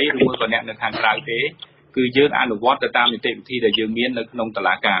ទី3ឬមួយក៏អ្នកនៅខាងក្រៅទេគឺយើងអនុវត្តទៅតាមនីតិវិធីដែលយើងមាននៅក្នុងតុ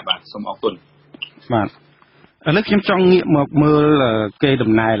លាការបាទសូមអរគុណបាទឥឡូវខ្ញុំចង់ងាកមកមើលគេ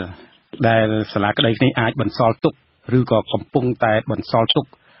ដំណើរដែលសាលាក្តីនេះអាចបន្សល់ទុកឬក៏កំពុងតែបន្សល់ទុក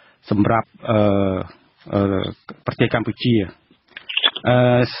សម្រាប់ប្រទេសកម្ពុជា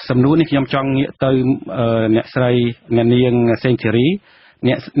សំណួរនេះខ្ញុំចង់ងាកទៅអ្នកស្រីអ្នកនាងសេងធីរី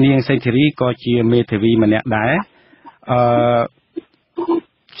អ្នកនាងសេងធីរីក៏ជាមេធាវីម្នាក់ដែរ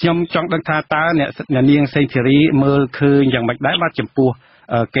ខ្ញុំចង់ដឹងថាតើអ្នកនាងសេងធីរីមើលឃើញយ៉ាងម៉េចដែរបាទចំពោះ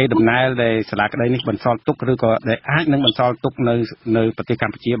គេដំណើរដែលសាលាក្តីនេះបន្សល់ទុកឬក៏ដែលអាចនឹងបន្សល់ទុកនៅប្រទេសក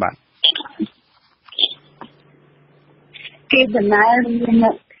ម្ពុជាបាទគេដំណើរមាន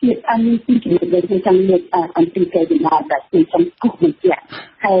ភាពអនុទីជំនួយដែលខ្ញុំចង់លើកអំពីគេដំណើរដែលខ្ញុំចង់គូសបញ្ជាក់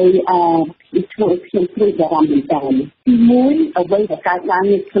ហើយធ្វើខ្ញុំព្រួយបារម្ភមែនតើទីមួយអ្វីដែលកើតឡើង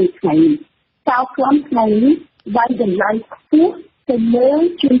នៅក្នុងថ្ងៃនេះចៅក្រមថ្ងៃនេះវាយតម្លៃខ្ពស់ទៅលើ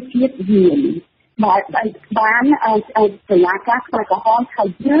ជនជាតិយាមបាទបានសាលាការខ្មែរក្រហមថា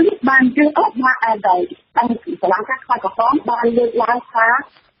យើងបានយកអត់មកដល់សាលាការខ្មែរក្រហមបានលើកឡើងថា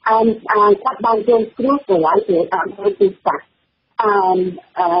គាត់បានយកគ្រោះប្រឡាយទៅអន្តរជាតិ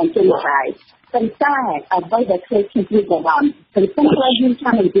ជំរាយប៉ុន្តែអ្វីដែលខ្ញុំជឿពីបារម្ភគឺតែយើង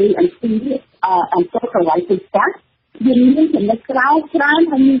ចាំនិយាយអំពីអន្តរប្រឡាយទៅយើងមានចំណុចក្រៅច្រើន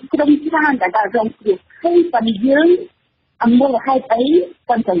ហើយមានក្រុមច្រើនដែលបានរងគ្រោះហើយប៉ុន្តែយើងអមូលហេតុអី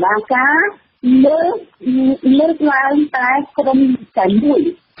ប៉ុន្តែសាលាការ លើកឡើងតែក្រុមតែមួយ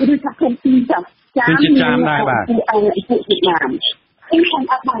ឬថាក្រុមពីរចាមដែរបាទពួកវៀតណាមខ្ញុំខ្ញុំ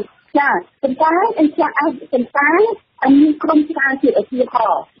អត់បានចាប៉ុន្តែអញ្ចឹងមានក្រុមច្រើនជាឧទាហ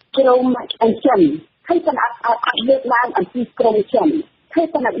រណ៍ក្រុមអញ្ចឹងហើយក៏អត់លើកឡើងអំពីក្រុមចិនហើយ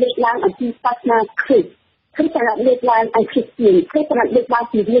ក៏លើកឡើងអំពីសាសនាគ្រីស្ទហើយក៏លើកឡើងអំពីគ្រីស្ទានហើយក៏លើកឡើង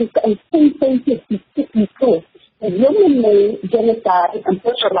ពីរឿងផ្សេងជាពីព្រោះយើងមានजनតាអំពី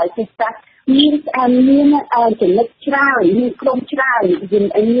ប្រឡាយទីសាស្ត្រមានចំណុចច្រើនមានក្រុមច្រើន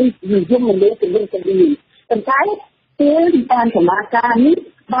យើងមិនលើកទៅលើប៉ុន្តែពេលតាមសមាការនេះ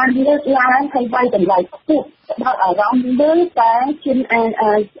បានលើកឡើងឲ្យវាយតម្លៃខ្ពស់ដល់អារម្មណ៍លើតែជនក្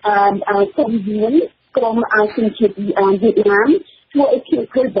រុមយួនក្រុមជនជាតិវៀតណាមធ្វើឲ្យខ្ញុំ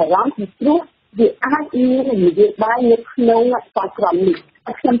ឃើញបារម្ភពីព្រោះវាអាចមាននយោបាយនៅក្នុងសាក្រមនេះ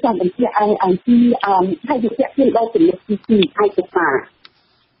ខ្ញុំចង់បញ្ជាក់អំពីហើយវាជាក់ដល់ចំណុចទីឯកសារ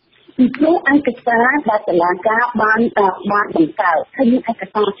ពីព្រោះឯកសារដែលតុលាការបានបង្កើតហើយមានឯក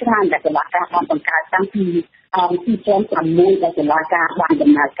សារច្រើនដែលតុលាការបានបង្កើតតាំងពី2006ដែលតុលាការបាន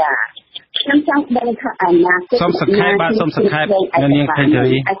ដំណើរការខ្ញុំចង់ដឹងថាអាណាចក្រសូមសង្ខេបនៅនាងខេត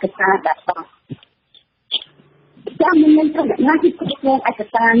រីឯកសារដែលចាំមានថាអ្នកទីក្រុមឯក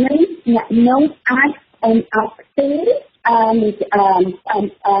សារនេះអ្នកនោះអាចផ្ទេរនេះ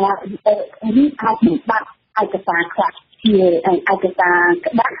អាចបំបត្តិឯកសារខ្លះជាឯកសារ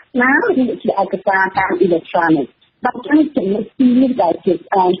ក្តារស្នាមឬជាឯកសារតាមអ៊ីឡិចត្រូនិកបើចឹងចំណុចទីនេះដែលជា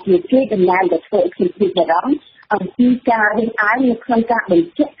ដំណើរដែលធ្វើឲ្យខ្ញុំបារម្ភអំពីការរៀបអាននៅក្នុងការប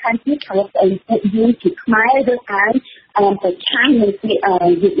ញ្ជាក់ខាងទៀតថាពួកយើងជាខ្មែរឬអាចប្រឆាំងនឹង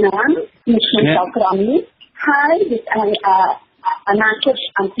វៀតណាមនៅក្នុងសង្គ្រាមនេះហើយអនាគត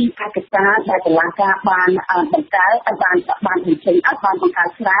អំពីឯកសារដែលតុលាការបានបង្កើតបានបញ្ចេញបានបង្កើត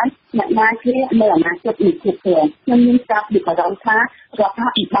ច្រើនអ្នកណាជានៅអនាគតនេះគ្រប់គ្រងខ្ញុំមានការពិបារម្ភថារដ្ឋា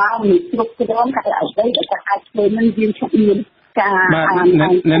ភិបាលមានគ្រប់គ្រងតែអ្វីដែលអាចធ្វើនឹងយើងឈប់មានការ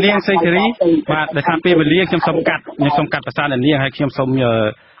នៅនាងសេរីបាទដោយសារពេលវេលាខ្ញុំសូមកាត់ភាសានៅនាងហើយខ្ញុំសូម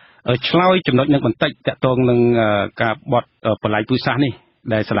ឆ្លើយចំណុចនឹងបន្តិចតាក់ទងនឹងការបត់បល័យពុសាសនេះ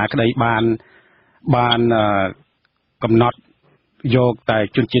ដែលសាលាក្តីបានកំណត់យកតែ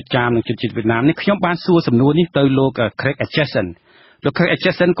ជនជាតិចាមនិងជនជាតិវៀតណាមនេះខ្ញុំបានសួរសំណួរនេះទៅលោក Craig Atchison លោក Craig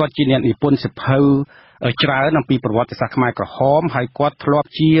Atchison គាត់ជាអ្នកនិពន្ធសៀវភៅច្រើនអំពីប្រវត្តិសាស្ត្រខ្មែរក្រហមហើយគាត់ធ្លាប់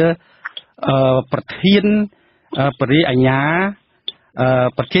ជាប្រធានបរិយាអាជ្ញា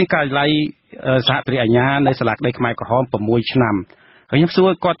ប្រធានការិយាល័យសហបរិយាអាជ្ញានៅសាលាក្តីខ្មែរក្រហម6ឆ្នាំហើយខ្ញុំសួរ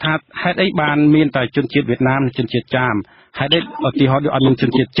គាត់ថាហេតុអីបានមានតែជនជាតិវៀតណាមនិងជនជាតិចាមហេតុអីឧទាហរណ៍ដូចអត់មានជ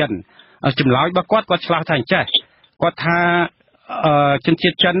នជាតិចិនចម្លើយរបស់គាត់ឆ្លើយថាអញ្ចេះគាត់ថាជនជា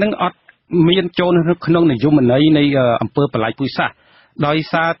តិចិននឹងអត់មានចូលនៅក្នុងនយមន័យនៃអង្គើបល័យពុយសាសដោយ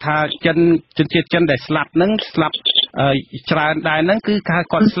សារថាជនជាតិចិនដែលស្លាប់នឹងស្លាប់ច្រើនដែរហ្នឹងគឺ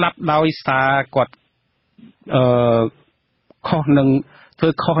គាត់ស្លាប់ដោយសារគាត់ខុសនឹងធ្វើ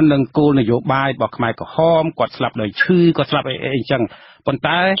ខុសនឹងគោលនយោបាយរបស់ខ្មែរក្រហមគាត់ស្លាប់ដោយឈឺគាត់ស្លាប់អីអញ្ចឹងប៉ុន្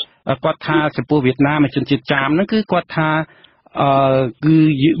តែគាត់ថាចំពោះវៀតណាមជនជាតិចាមហ្នឹងគឺគាត់ថាគឺ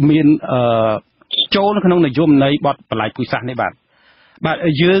មានចូលនៅក្នុងនយមន័យបទបល័យពុយសាសនេះបាទ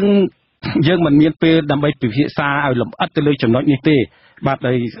យើងមិនមានពេលដើម្បីពិភាក្សាឲ្យលម្អិតទៅលើចំណុចនេះទេបាទ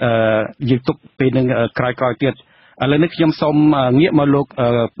ហើយយើងទុកពេលនឹងក្រោយៗទៀតឥឡូវនេះខ្ញុំសូមងាកមកលោក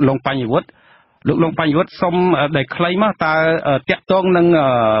លងបញ្ញវុត្តសូមដែលខ្លីមកតើតាក់ទងនឹង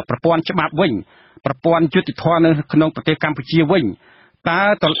ប្រព័ន្ធច្បាប់វិញប្រព័ន្ធយុតិធម៌នៅក្នុងប្រទេសកម្ពុជាវិញតើ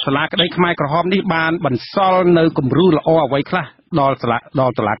សាលាក្តីខ្មែរក្រហមនេះបានបន្សល់នៅគំរូល្អអ្វីខ្លះដល់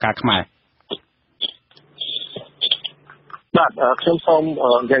តុលាការខ្មែរបាទខ្ញុំសូម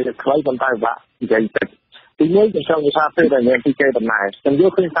និយាយទៅខ្លីប៉ុន្តែវាក់និយាយតិចទីមួយខ្ញុំចង់និយាយថាពេលដែលមានទីគេដំណើរខ្ញុំយ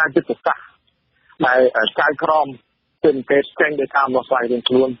ល់ឃើញថាយុទ្ធសាស្ត្រដែលចៅក្រមពេលគេចេញដោយការមកស្វែងរក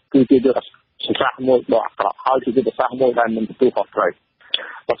ខ្លួនគឺជាយុទ្ធសាស្ត្រមួយដ៏អាក្រក់ហើយជាយុទ្ធសាស្ត្រមួយដែលមិនទទួលខុសត្រូវ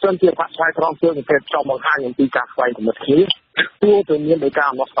បើសិនជាបច្ចេកក្រមធ្វើគេចង់បង្ហាញអំពីការស្វែងគំនិតគ្នាគួរតែមានដោយការ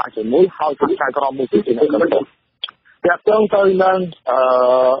មកស្វែងជាមួយហើយបច្ចេកក្រមមួយគឺជានៅក្នុងតាក់ទងទៅនឹង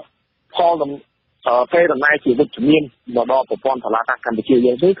ផលពេលដំណើរជាវិជ្ជមានមកដល់ប្រព័ន្ធតុលាការកម្ពុជា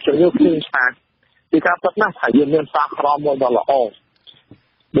យើងនេះខ្ញុំយល់ឃើញថាពីការពិតណាស់ថាយើងមានសាក្រមមួយដ៏ល្អ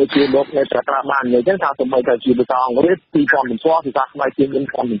ដូចជាលោកនៃប្រកាសបាននិយាយចឹងថាសូម្បីតែជាភាសាអង់គ្លេស2000បន្ទាត់ភាសាខ្មែរជាង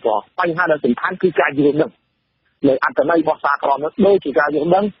2000បន្ទាត់បញ្ហាដែលសំខាន់គឺការយល់ដឹងលើអត្ថន័យរបស់សាក្រមនោះដូចជាការយល់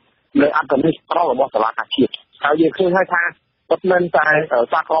ដឹងលើអត្ថន័យក្រមរបស់តុលាការជាតិហើយយើងឃើញហើយថាពិតមែនតែ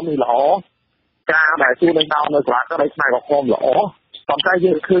សាក្រមនេះល្អការដែលជួយនឹងដល់នៅសាលាក្តីខ្មែរក្រហមល្អប៉ុន្តែ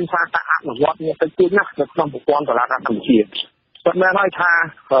យើងឃើញថាការអនុវត្តនេះតិចតួចណាស់នៅក្នុងប្រព័ន្ធតុលាការកម្ពុជាប៉ុន្តែហើយថា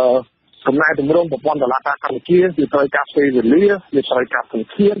កំណែតម្រង់ប្រព័ន្ធតុលាការកម្ពុជាគឺត្រូវការពេលវេលាវាត្រូវការធន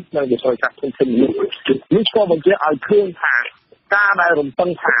ធាននិងវាត្រូវការធនធានមនុស្សនេះក៏បញ្ជាក់ឲ្យឃើញថាការដែលរំពឹង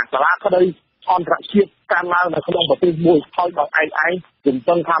ថាសាលាក្តី អន្តរជាតិតាមឡើងនៅក្នុងប្រទេសមួយហើយដល់ឯងជំ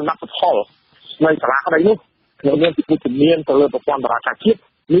នឿថាលទ្ធផលនៅសាលាក្តីនោះខ្ញុំមានពីជំនាញទៅលើប្រព័ន្ធតុលាការជាតិ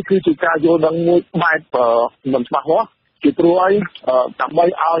នេះគឺជាការយល់ដឹងមួយបែបមិនច្បាស់លាស់ពីព្រោះឲ្យដើម្បី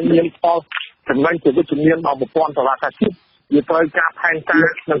ឲ្យមានផលចំណេញជាវិជ្ជមានដល់ប្រព័ន្ធតុលាការជាតិវាត្រូវការផែនការ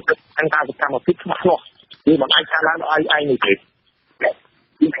និងផែនការសកម្មភាពច្បាស់លាស់វាមិនអាចកើតឡើងដោយឯងនេះទេ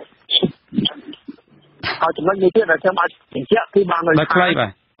ហើយចំណុចមួយទៀតដែលខ្ញុំអាចបញ្ជាក់គឺបាននៅខ្លីបា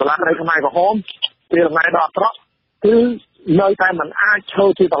ទតឡាការខ្មែរក្រហមពេលថ្ងៃដល់អត្រកគឺនៅតែមិនអាចចូល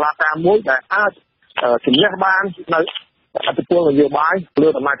ជាតឡាការមួយដែលអាចជំនះបាននៅអធិពលនយោបាយលើ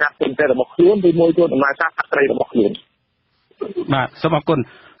ដំណើរការផ្សេងៗរបស់ខ្លួនឬមួយទៅដំណើរការអក្រិយរបស់ខ្លួនបាទសូមអរគុណ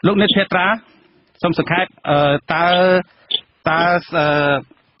លោកនិតភេត្រាសូមសង្ខេបតើ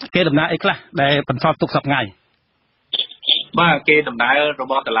គេដំណើរអីខ្លះដែលបន្សល់ទុកសប្តាហ៍ថ្ងៃបាទគេដំណើររ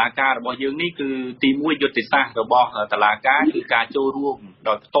បស់តុលាការរបស់យើងនេះគឺទី1យុទ្ធសាស្ត្ររបស់តុលាការគឺការចូលរួម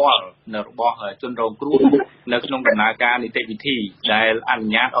ដោយផ្ទាល់នៅរបស់ជនរងគ្រោះនៅក្នុងដំណើរការនីតិវិធីដែលអនុ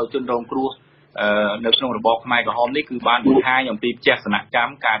ញ្ញាតឲ្យជនរងគ្រោះនៅក្នុងរបបខ្មែរក្រហមនេះគឺបានបង្ហាញអំពីផ្ទះសនកម្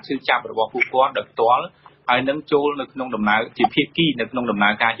មការឈឺចាប់របស់ពួកគាត់ដោយផ្ទាល់ហើយនឹងចូលនៅក្នុងដំណើរជាភាគីនៅក្នុងដំណើ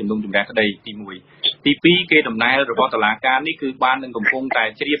រការជំនុំជម្រះក្តីទី1ទី2គេដំណើររបស់តុលាការនេះគឺបាននឹងកំពុងតែ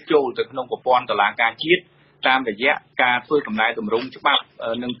ជ្រាបចូលទៅក្នុងប្រព័ន្ធតុលាការជាតិតាមរយៈការធ្វើកំណែទម្រង់ច្បាប់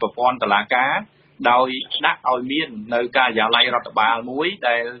និងប្រព័ន្ធតុលាការដោយដាក់ឲ្យមាននៅការិយាល័យរដ្ឋបាលមួយ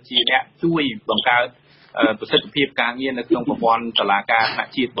ដែលជាអ្នកជួយបង្កើតប្រសិទ្ធភាពការងារនៅក្នុងប្រព័ន្ធតុលាការថ្នា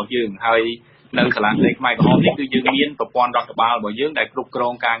ក់ជាតិរបស់យើងហើយនៅសាលាក្តីខ្មែរក្រហមនេះគឺយើងមានប្រព័ន្ធរដ្ឋបាលរបស់យើងដែលគ្រប់គ្រ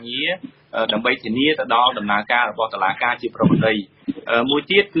ងការងារដើម្បីធានាទៅដល់ដំណើរការរបស់តុលាការជាប្រវត្តិមួយ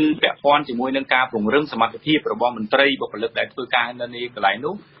ទៀតគឺពាក់ព័ន្ធជាមួយនឹងការពង្រឹងសមត្ថភាពរបស់មន្ត្រីបុគ្គលិកដែលធ្វើការនៅនេះកន្លែង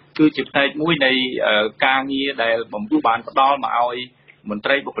នោះគឺជាផ្នែកមួយនៃការងារដែលបានផ្ដល់មកឲ្យមន្ត្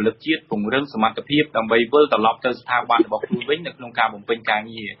រីបុគ្គលិកជាតិពង្រឹងសមត្ថភាពដើម្បីវិលត្រឡប់ទៅស្ថាប័នរបស់ខ្លួនវិញនៅក្នុងការបំពេញការ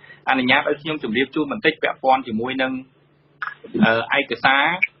ងារអនុញ្ញាតឲ្យខ្ញុំជម្រាបជូនបន្តិចពាក់ព័ន្ធជាមួយនឹងឯកសារ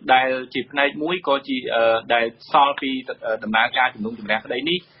ដែលជាផ្នែកមួយក៏ជាដែលសល់ពីដំណើរការជំនុំជម្រះក្តី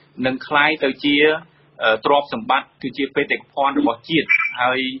នេះនឹងคล้ายទៅជាទ្រព្យសម្បត្តិគឺជាបេតិកភណ្ឌរបស់ជាតិ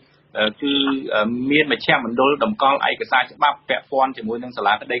ហើយគឺមានមជ្ឈមណ្ឌលតម្កល់ឯកសារច្បាប់ពាក់ព័ន្ធជាមួយនឹងសា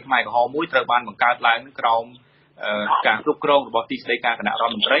លាក្តីខ្មែរក្រហមមួយត្រូវបានបង្កើតឡើងក្រោមការគ្រប់គ្រងរបស់ទីស្តីការគណៈរ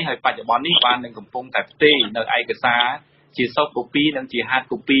ដ្ឋមន្ត្រីហើយបច្ចុប្បន្ននេះបាននឹងកំពុងតែផ្ទេរនៅឯកសារជា soft copy និងជា hard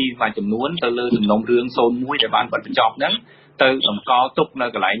copy មួយចំនួនទៅលើសំណុំរឿង01ដែលបានបិទបញ្ចប់ហ្នឹងទៅតម្កល់ទុកនៅ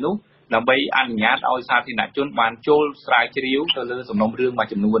កន្លែងនោះដើម្បីអនុញ្ញាតឲ្យសាធារណជនបានចូលស្រាវជ្រាវទៅលើសំណុំរឿងមួយ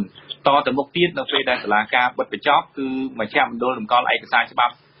ចំនួនតទៅមុខទៀតនៅពេលដែលតុលាការបិទបញ្ចប់គឺមជ្ឈមណ្ឌលតម្កល់ឯកសារច្បា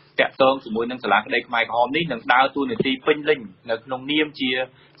ប់តាក់ទងជាមួយនឹងសាលាក្តីខ្មែរក្រហមនេះនឹងដើរតួនាទីពេញលេញនៅក្នុងនាមជា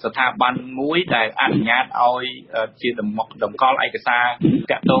ស្ថាប័នមួយដែលអនុញ្ញាតឲ្យជាតម្កល់ឯកសារ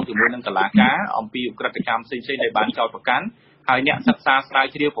តាក់ទងជាមួយនឹងតុលាការអំពីឧក្រិដ្ឋកម្មផ្សេងៗដែលបានចោទប្រកាន់ហើយអ្នកសិក្សាស្រាវ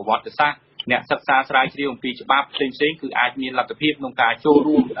ជ្រាវប្រវត្តិសាស្ត្រអ្នកសិក្សាស្រាវជ្រាវអំពីច្បាប់ផ្សេងៗគឺអាចមានលទ្ធភាពក្នុងការចូល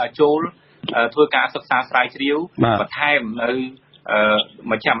រួមធ្វើការសិក្សាស្រាវជ្រាវបន្ថែមនៅ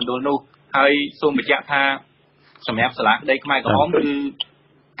មជ្ឈមណ្ឌលនោះហើយសូមបញ្ជាក់ថាសម្រាប់សាលាក្តីខ្មែរក្រហមគឺ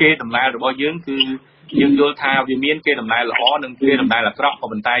គេដំណើររបស់យើងគឺយើងយល់ថាវាមានគេដំណើរល្អនិងគេដំណើរអាក្រក់ក៏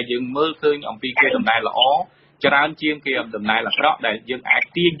ប៉ុន្តែយើងមើលឃើញអំពីគេដំណើរល្អច្រើនជាងគេដំណើរអាក្រក់ដែលយើងអាច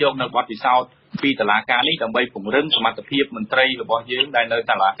ទាញយកនៅបទពិសោធន៍ពីតុលាការនេះដើម្បីពង្រឹងសមត្ថភាពមន្ត្រីរបស់យើងដែលនៅ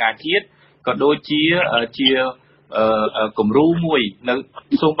តុលាការជាតិក៏ដូចជាគំរូមួយនៅ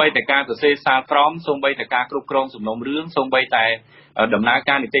សូម្បីតែការសរសេរសារក្រមសូម្បីតែការគ្រប់គ្រងសំណុំរឿងសូម្បីតែដំណើរ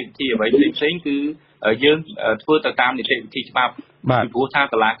ការនីតិវិធីអ្វីផ្សេងៗគឺយើងធ្វើទៅតាមនីតិវិធីច្បាប់ពីព្រោះថា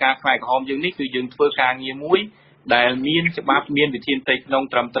តុលាការខ្មែរក្រហមយើងនេះគឺយើងធ្វើការងារមួយដែលមានច្បាប់មានវិធានផ្ទៃក្នុង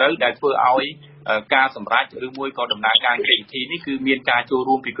ត្រឹមត្រូវដែលធ្វើឲ្យការសម្រេចឬមួយក៏ដំណើរការនីតិវិធីនេះគឺមានការចូល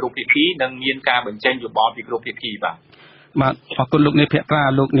រួមពីគ្រប់ភាគីនិងមានការបញ្ចេញយោបល់ពីគ្រប់ភាគីបាទអរគុណលោកនិតភក្ត្រា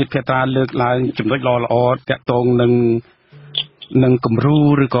លើកឡើងចំណុចល្អៗតាក់ទងនឹងគំរូ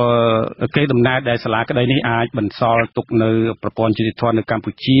ឬក៏គេដំណើរដែលសាលាក្តីនេះអាចបន្សល់ទុកនៅប្រព័ន្ធយុតិធម៌នៅកម្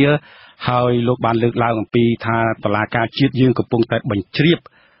ពុជាហើយលោកបានលើកឡើងអំពីថាតុលាការជាតិយើងកំពុងតែបញ្ជ្រាប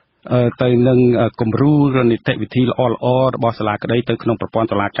ទៅនឹងគំរូរនីតិវិធីល្អៗរបស់សាលាក្តីទៅក្នុងប្រព័ន្ធ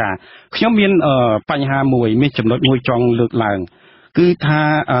តុលាការខ្ញុំមានបញ្ហាមួយមានចំណុចមួយចង់លើកឡើងគឺថា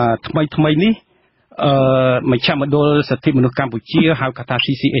ថ្មីនេះមជ្ឈមណ្ឌលសិទ្ធិមនុស្សកម្ពុជាហៅកាត់ថា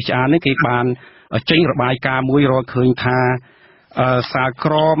CCHR នេះគេបានចេញរបាយការណ៍មួយរកឃើញថាសាល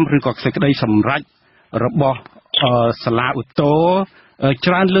ក្រមឬក៏សេចក្តីសម្រេចរបស់សាលាឧទ្ធរ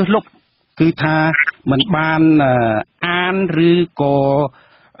ច្រើនលើសលប់គឺថាมันបានអានឬក៏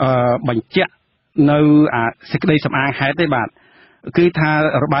បញ្ជាក់នៅសេចក្តីសម្អាងហេតុទេបាទគឺថា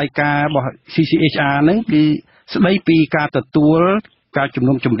របាយការណ៍របស់ CCHR ហ្នឹងគឺស្ដីពីការទទួលការជំ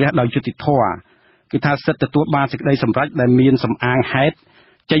នុំជម្រះដោយយុត្តិធម៌គឺថាសិទ្ធិទទួលបានសេចក្តីសម្រេចដែលមានសម្អាងហេតុ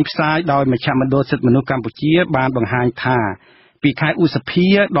ចេញផ្សាយដោយមជ្ឈមណ្ឌលសិទ្ធិមនុស្សកម្ពុជាបានបង្ហាញថាពីខែឧសភា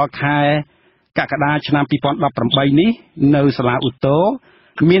ដល់ខែកក្កដាឆ្នាំ2018នេះនៅសាលាឧទ្ធរ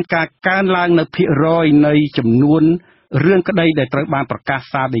មានការកើនឡើងនៅភាគរយនៃចំនួនរឿងក្តីដែលត្រូវបានប្រកាស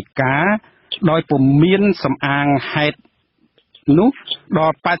សាលដីកាដោយពុំមានសំអាងហេតុនោះដ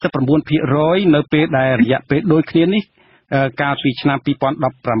ល់ 89% នៅពេលដែលរយៈពេលដូចគ្នានេះកាលពីឆ្នាំ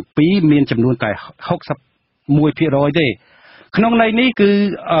2017មានចំនួនតែ 61% ទេក្នុងន័យនេះគឺ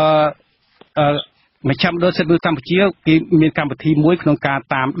មជ្ឈមណ្ឌលសិទ្ធិមនុស្សកម្ពុជាគេមានកម្មវិធីមួយក្នុងការ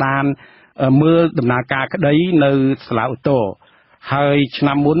តាមដានមើលដំណើរការក្តីនៅសាលាឧទ្ធរហើយឆ្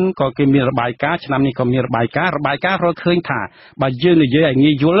នាំមុនក៏គេមានរបាយការណ៍ឆ្នាំនេះក៏មានរបាយការណ៍រកឃើញថាបើយើងនិយាយឲ្យ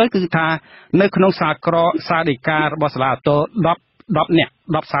ងាយយល់គឺថានៅក្នុងសាលដីការបស់សាលាឧទ្ធរ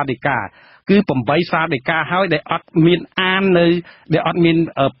10សាលដីកាគឺ8សាលដីកាហើយដែលអត់មានអាននៅដែលអត់មាន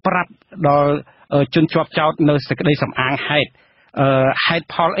ប្រាប់ដល់ជនជាប់ចោទនៅសេចក្តីសំអាងហេតុហេតុ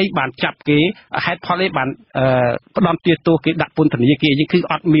ផលអីបានចាប់គេហេតុផលអីបានផ្ដន់ទាទោសគេដាក់ពន្ធនាគារយើងគឺ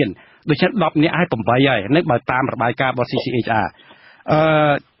អត់មានដូច្នេះ10នាក់ហើយ8ហើយនេះបើតាមរបាយការណ៍របស់ CCHR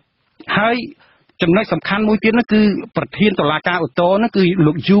ហើយចំណុចសំខាន់មួយទៀតនោះគឺប្រធានតុលាការឧទ្ធរនោះគឺ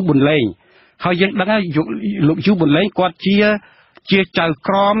លោកយូប៊ុនលេងហើយយើងដឹងហើយលោកយូប៊ុនលេងគាត់ជាចៅ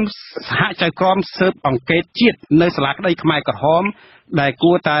ក្រមសហចៅក្រមស៊ើបអង្កេតជាតិនៅសាលាក្តីខ្មែរក្រហមដែល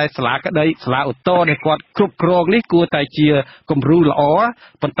គួរតែសាលាក្តីសាលាឧទ្ធរដែលគាត់គ្រប់គ្រងនេះគួរតែជាគំរូល្អ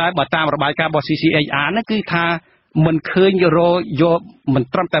ប៉ុន្តែបើតាមរបាយការណ៍របស់ CCHR នោះគឺថាមិនឃើញយកមិន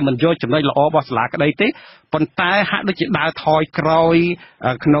ត្រឹមតែមិនយកចំណុចល្អរបស់សាលាក្តីទេប៉ុន្តែហាក់ដូចជាដើរថយក្រោយ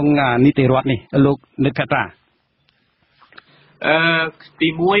ក្នុងនីតិរដ្ឋនេះលោកនិតភត្រាទី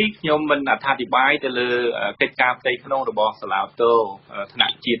1ខ្ញុំមិនអត្ថាធិប្បាយទៅលើកិច្ចការផ្ទៃក្នុងរបស់សាលាឧទ្ធរថ្នា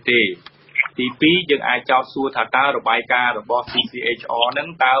ក់ជាតិទេទី2យើងអាចចោទសួរថាតើរបាយការណ៍របស់ CCHR ហ្នឹង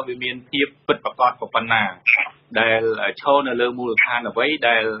តើវាមានភាពពិតប្រាកដប៉ុណ្ណាដែលឈរនៅលើមូលដ្ឋានអ្វី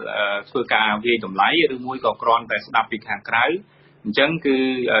ដែលធ្វើការវាយតម្លៃឬមួយក៏គ្រាន់តែស្ដាប់ពីខាងក្រៅអញ្ចឹងគឺ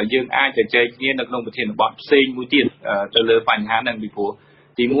យើងអាចជជែកគ្នានៅក្នុងប្រធានបទផ្សេងមួយទៀតទៅលើបញ្ហាហ្នឹងពីព្រោះ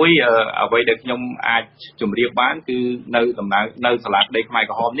ទី1អ្វីដែលខ្ញុំអាចជម្រាបបានគឺនៅដំណើរនៅសាលាក្តីខ្មែរ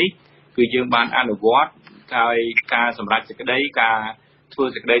ក្រហមនេះគឺយើងបានអនុវត្តហើយការសម្រេចសេចក្តីការធ្វើ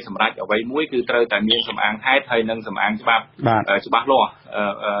សេចក្តីសម្រេចអ្វីមួយគឺត្រូវតែមានសំអាងហេតុហើយនិងសំអាងច្បាស់លាស់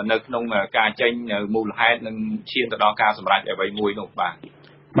នៅក្នុងការចេញមូលហេតុនិងឈានទៅដល់ការសម្រេចអ្វីមួយនោះបា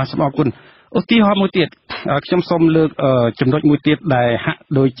ទសូមអរគុណឧទាហរណ៍មួយទៀតខ្ញុំសូមលើកចំណុចមួយទៀតដែលហាក់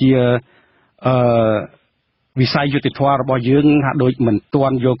ដូចជាវិស័យយុតិធម៌របស់យើងហាក់ដូចមិនទា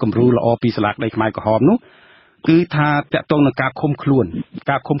ន់យកគំរូល្អពីសាលាក្តីខ្មែរក្រហមនោះគឺថាតកតងនឹងការឃុំខ្លួន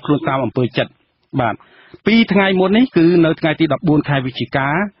តាមអំពើចិត្តបាទ2ថ្ងៃមុននេះគឺនៅថ្ងៃទី14ខែវិច្ឆិកា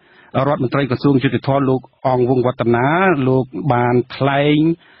រដ្ឋមន្ត្រីក្រសួងយុតិធម៌លោកអង្គវង្សវឌ្ឍនាលោកបានថ្លែង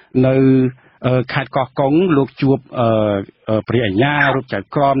នៅខេត្តកោះកុងលោកជួបព្រះអញ្ញារូបចៅ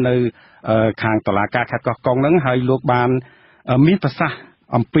ក្រមនៅខាងតុលាការខេត្តកោះកុងហ្នឹងហើយលោកបានមានប្រសាសន៍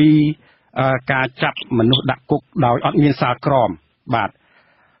អំពីការចាប់មនុស្សដាក់គុកដោយអត់មានសាលក្រម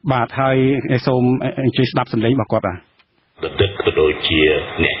បាទហើយសូមអញ្ជើញស្ដាប់សម្លេងរបស់គាត់បាទទឹកក៏ដូចជា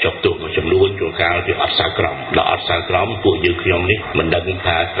អ្នកជាប់ទោសមួយចំនួនជួនកាលវាអត់សាលក្រមដល់អត់សាលក្រមពួកយើងខ្ញុំនេះមិនដឹង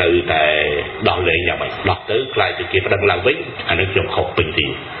ថាត្រូវតែដោះលែងយ៉ាងម៉េចដោះទៅខ្លាចទៅគេប្តឹងឡើងវិញអានេះខ្ញុំខុសពេញទីឥ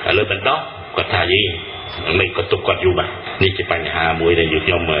ឡូវមិនដោះគាត់ថាយីមិនក៏ទុកគាត់យូរបាទនេះជាបញ្ហាមួយដែលយើង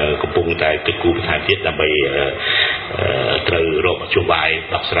ខ្ញុំកំពុងតែគិតគូរបន្ថែមទៀតដើម្បីត្រូវរកមធ្យោបាយ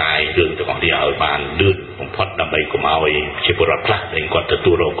ដោះស្រាយរឿងទាំងអស់នេះឲ្យបានលឿនបំផុតដើម្បីកុំឲ្យជាពលរដ្ឋខ្លះដែលគាត់ទ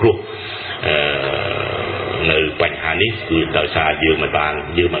ទួលរងគ្រោះនៅបញ្ហានេះគឺដោយសារយើងមិនបាន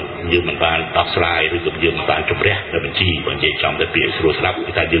ដោះស្រាយឬក៏យើងមិនបានជំរះនៅបញ្ជីបើនិយាយចំទៅពាក្យស្រួលស្ដាប់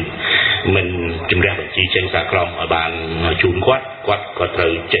គឺថាយើងមិនជំរះបញ្ជីចេញសារក្រមឲ្យបានជូនគាត់ក៏ត្រូ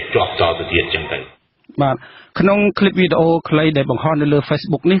វចេះជាប់តទៅទៀតចឹងទៅបាទក្នុងคลิปវីដេអូខ្លីដែលបង្ហោះនៅលើ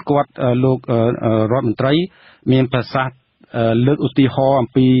Facebook នេះគាត់លោករដ្ឋមន្ត្រីមានប្រសាសន៍លើកឧទាហរណ៍អំ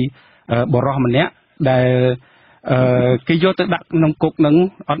ពីបរិសម្នាក់ដែលគេយកទៅដាក់ក្នុងគុកនឹង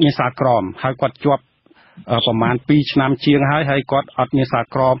អត់មានសារក្រមហើយគាត់ជាប់ប្រមាណ2ឆ្នាំជាងហើយគាត់អត់មានសារ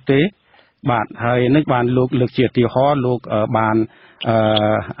ក្រមទេបាទហើយនេះបានលោកលើកជាឧទាហរណ៍លោកបាន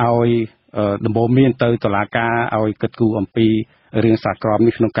ឲ្យដំបូន្មានទៅតុលាការឲ្យគិតគូរអំពីរឿងសារក្រម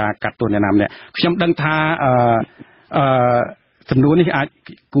នេះក្នុងការកាត់ទោសអ្នកណាម្នាក់ខ្ញុំដឹងថាចំនួននេះអាច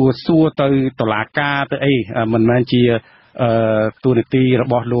គួរសួរទៅតុលាការទៅអីមិនមែនជាទូនាទីរ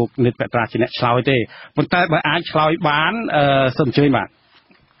បស់លោកនិតភត្រាជាអ្នកឆ្លើយទេប៉ុន្តែបើអាចឆ្លើយបានសូមអញ្ជើញបា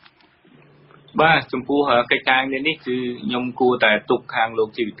ទចំពោះកិច្ចការនេះគឺខ្ញុំគួរតែទុកខាងលោក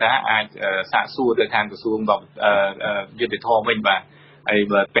ជីវិតាអាចសាកសួរទៅខាងក្រសួងយុតិធម៌វិញបាទហើយ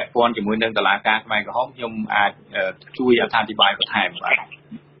បើពាក់ព័ន្ធជាមួយនឹងតុលាការខ្មែរក្រហមខ្ញុំអាចជួយអត្ថាធិប្បាយបន្ថែម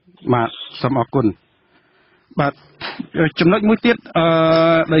បាទសូមអរគុណបាទ ចំណុចមួយទៀត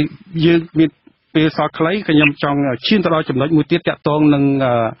ដែលយើងមានពេលសល់ខ្លីក៏ខ្ញុំចង់ឈានទៅដល់ចំណុចមួយទៀតតាក់ទងនឹង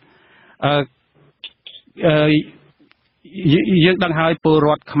យើងដឹងហើយពលរ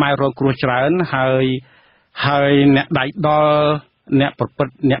ដ្ឋខ្មែររងគ្រោះច្រើនហើយអ្នកដៃដល់អ្នកប្រព្រឹ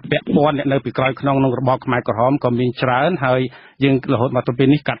ត្តអ្នកពាក់ព័ន្ធអ្នកនៅពីក្រោយក្នុងរបបខ្មែរក្រហមក៏មានច្រើនហើយយើងរហូតមកទល់ពេល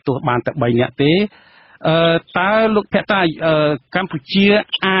នេះកាត់ទោសបានតែ3នាក់ទេតើលោកភក្តាកម្ពុជា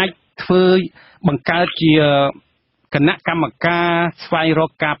អាចធ្វើបង្កើតជាគណៈកម្មការស្វែងរក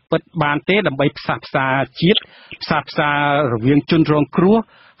ការពិតបានទេដើម្បីផ្សះផ្សាជាតិផ្សះផ្សារវាងជនរងគ្រោះ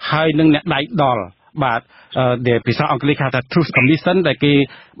ហើយនឹងអ្នកដៃដល់បាទដែលភាសាអង់គ្លេសគេហៅថា Truth Commission ដែលគេ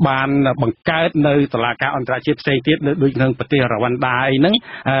បានបង្កើតនៅតុលាការអន្តរជាតិផ្សេងទៀតដូចនៅប្រទេសរវ៉ាន់ដាអីហ្នឹង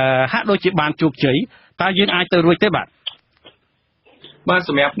ហាក់ដូចជាបានជោគជ័យតើយើងអាចទៅរួចទេបាទស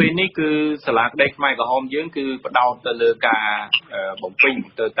ម្រាប់ពេលនេះគឺសាលាក្តីខ្មែរក្រហមយើងគឺផ្ដោតទៅលើការបំពេញ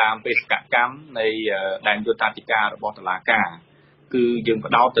ទៅតាមបេសកកម្មនៃដែនយុត្តាធិការរបស់តុលាការគឺយើង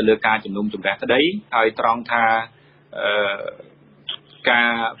ផ្ដោតទៅលើការជំនុំជម្រះក្តីហើយត្រង់ថាកា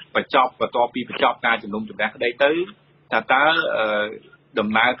របញ្ចប់បន្ទាប់ពីបញ្ចប់ការជំនុំជម្រះក្តីទៅតើដំ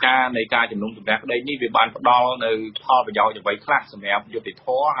ណើរការនៃការជំនុំជម្រះក្តីនេះវាបានផ្ដល់នៅផលប្រយោជន៍អ្វីខ្លះសម្រាប់យុត្តិធ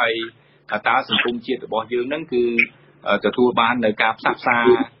ម៌ហើយតើសង្គមជាតិរបស់យើងហ្នឹងគឺទទួលបាននៅការផ្សះផ្សា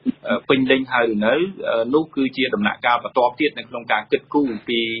ពេញលេញហើយឬនៅនោះគឺជាដំណាក់កាលបន្ទាប់ទៀតនៅក្នុងការគិតគូរ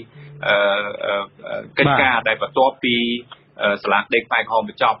ពីកិច្ចការដែលបន្ទាប់ពីសាលាក្តីខ្មែរក្រហម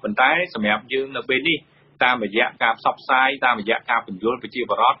បញ្ចប់ប៉ុន្តែសម្រាប់យើងនៅពេលនេះតាមរយៈការផ្សព្វផ្សាយតាមរយៈការពន្យល់ប្រជា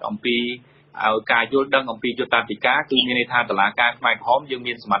ពលរដ្ឋអំពីការយល់ដឹងអំពីយុត្តាធិការគឺមានន័យថាតុលាការខ្មែរក្រហមយើង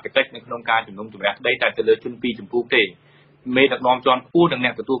មានសមត្ថកិច្ចនៅក្នុងការជំនុំជម្រះក្តីតែទៅលើជនពីរចម្ពោះទេមេដឹកនាំជាន់ខ្ពស់និងអ្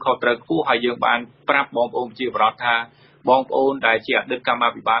នកទទួលខុសត្រូវខ្ពស់ហើយយើងបានប្រាប់បងប្អូនប្រជាពលរដ្ឋថាបងប្អូនដែលជាអតីតកម្មា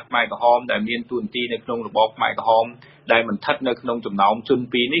ភិបាលខ្មែរក្រហមដែលមានតួនាទីនៅក្នុងរបបខ្មែរក្រហមដែលមិនស្ថិតនៅក្នុងចំណោមជន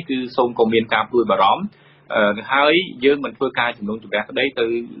ពីរនេះគឺសូមកុំមានការព្រួយបារម្ភហើយយើងមិនធ្វើការជំនុំជម្រះក្តីទៅ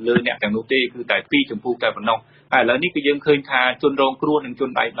លើអ្នកទាំងនោះទេគឺតែពីរចម្ពោះតែប៉ុណ្ណោះហើយឥឡូវនេះគឺយើងឃើញថាជនរងគ្រោះនិងជន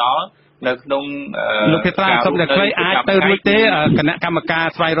ដៃដល់នៅក្នុងលោកភេត្រាសុំតែខ្លីអាចទៅរួចទេគណៈកម្មការ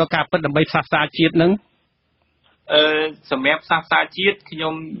ស្វែងរកការពិតដើម្បីផ្សះផ្សាជាតិនឹងសម្រាប់ផ្សះផ្សាជាតិ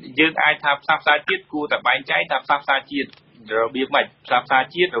យើងអាចថាផ្សះផ្សាជាតិគួរតែបែងចែកថាផ្សះផ្សាជាតិរបៀបម៉េចផ្សះផ្សា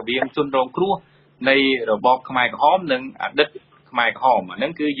ជាតិរវាងជនរងគ្រោះនៃរបបខ្មែរក្រហមនិងអតីតខ្មែរក្រហមអាហ្នឹ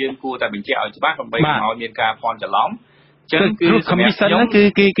ងគឺយើងគួរតែបញ្ជាក់ឲ្យច្បាស់ដើម្បីកុំឲ្យមានការភ័ន្តច្រឡំអញ្ចឹងគឺសម្រាប់ខ្ញុំគឺ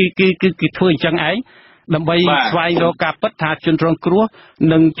ធ្វើអញ្ចឹងឯងដើម្បីស្វែងរកការពិតថាជនរងគ្រោះ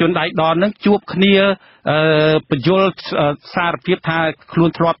និងជនដៃដល់នឹងជួបគ្នាបញ្យល់សារភាពថាខ្លួន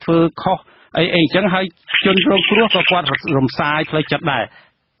ធ្លាប់ធ្វើខុសអីអញ្ចឹងហើយជនរងគ្រោះក៏គាត់រំសាយផ្លូវចិត្តដែរ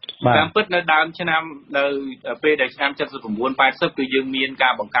តាមពិតនៅដើមឆ្នាំនៅពេលដែលឆ្នាំ79 80គឺយើងមានកា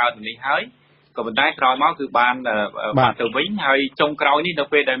របង្កើតនេះហើយក៏ប៉ុន្តែក្រោយមកគឺបានបាត់ទៅវិញហើយចុងក្រោយនេះនៅ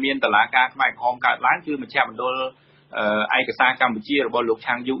ពេលដែលមានតឡាការខ្មែរក្រហមកើតឡើងគឺមជ្ឈមណ្ឌលឯកសារកម្ពុជារបស់លោក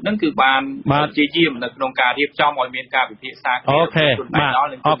ឆាងយុនឹងគឺបានជាយាមនៅក្នុងការរៀបចំឲ្យមានការពិភាក្សាគ្នាអូខេបាទ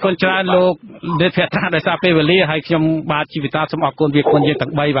អរគុណច្រើនលោកដេតភក្តាដោយសារពេលវេលាហើយខ្ញុំបាទជីវិតាសូមអរគុណវាគ្មិនយើងទាំ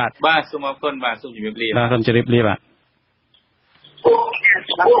ង3បាទសូមអរគុណបាទសូមជម្រាបលាបាទសូមជម្រាបលាបាទ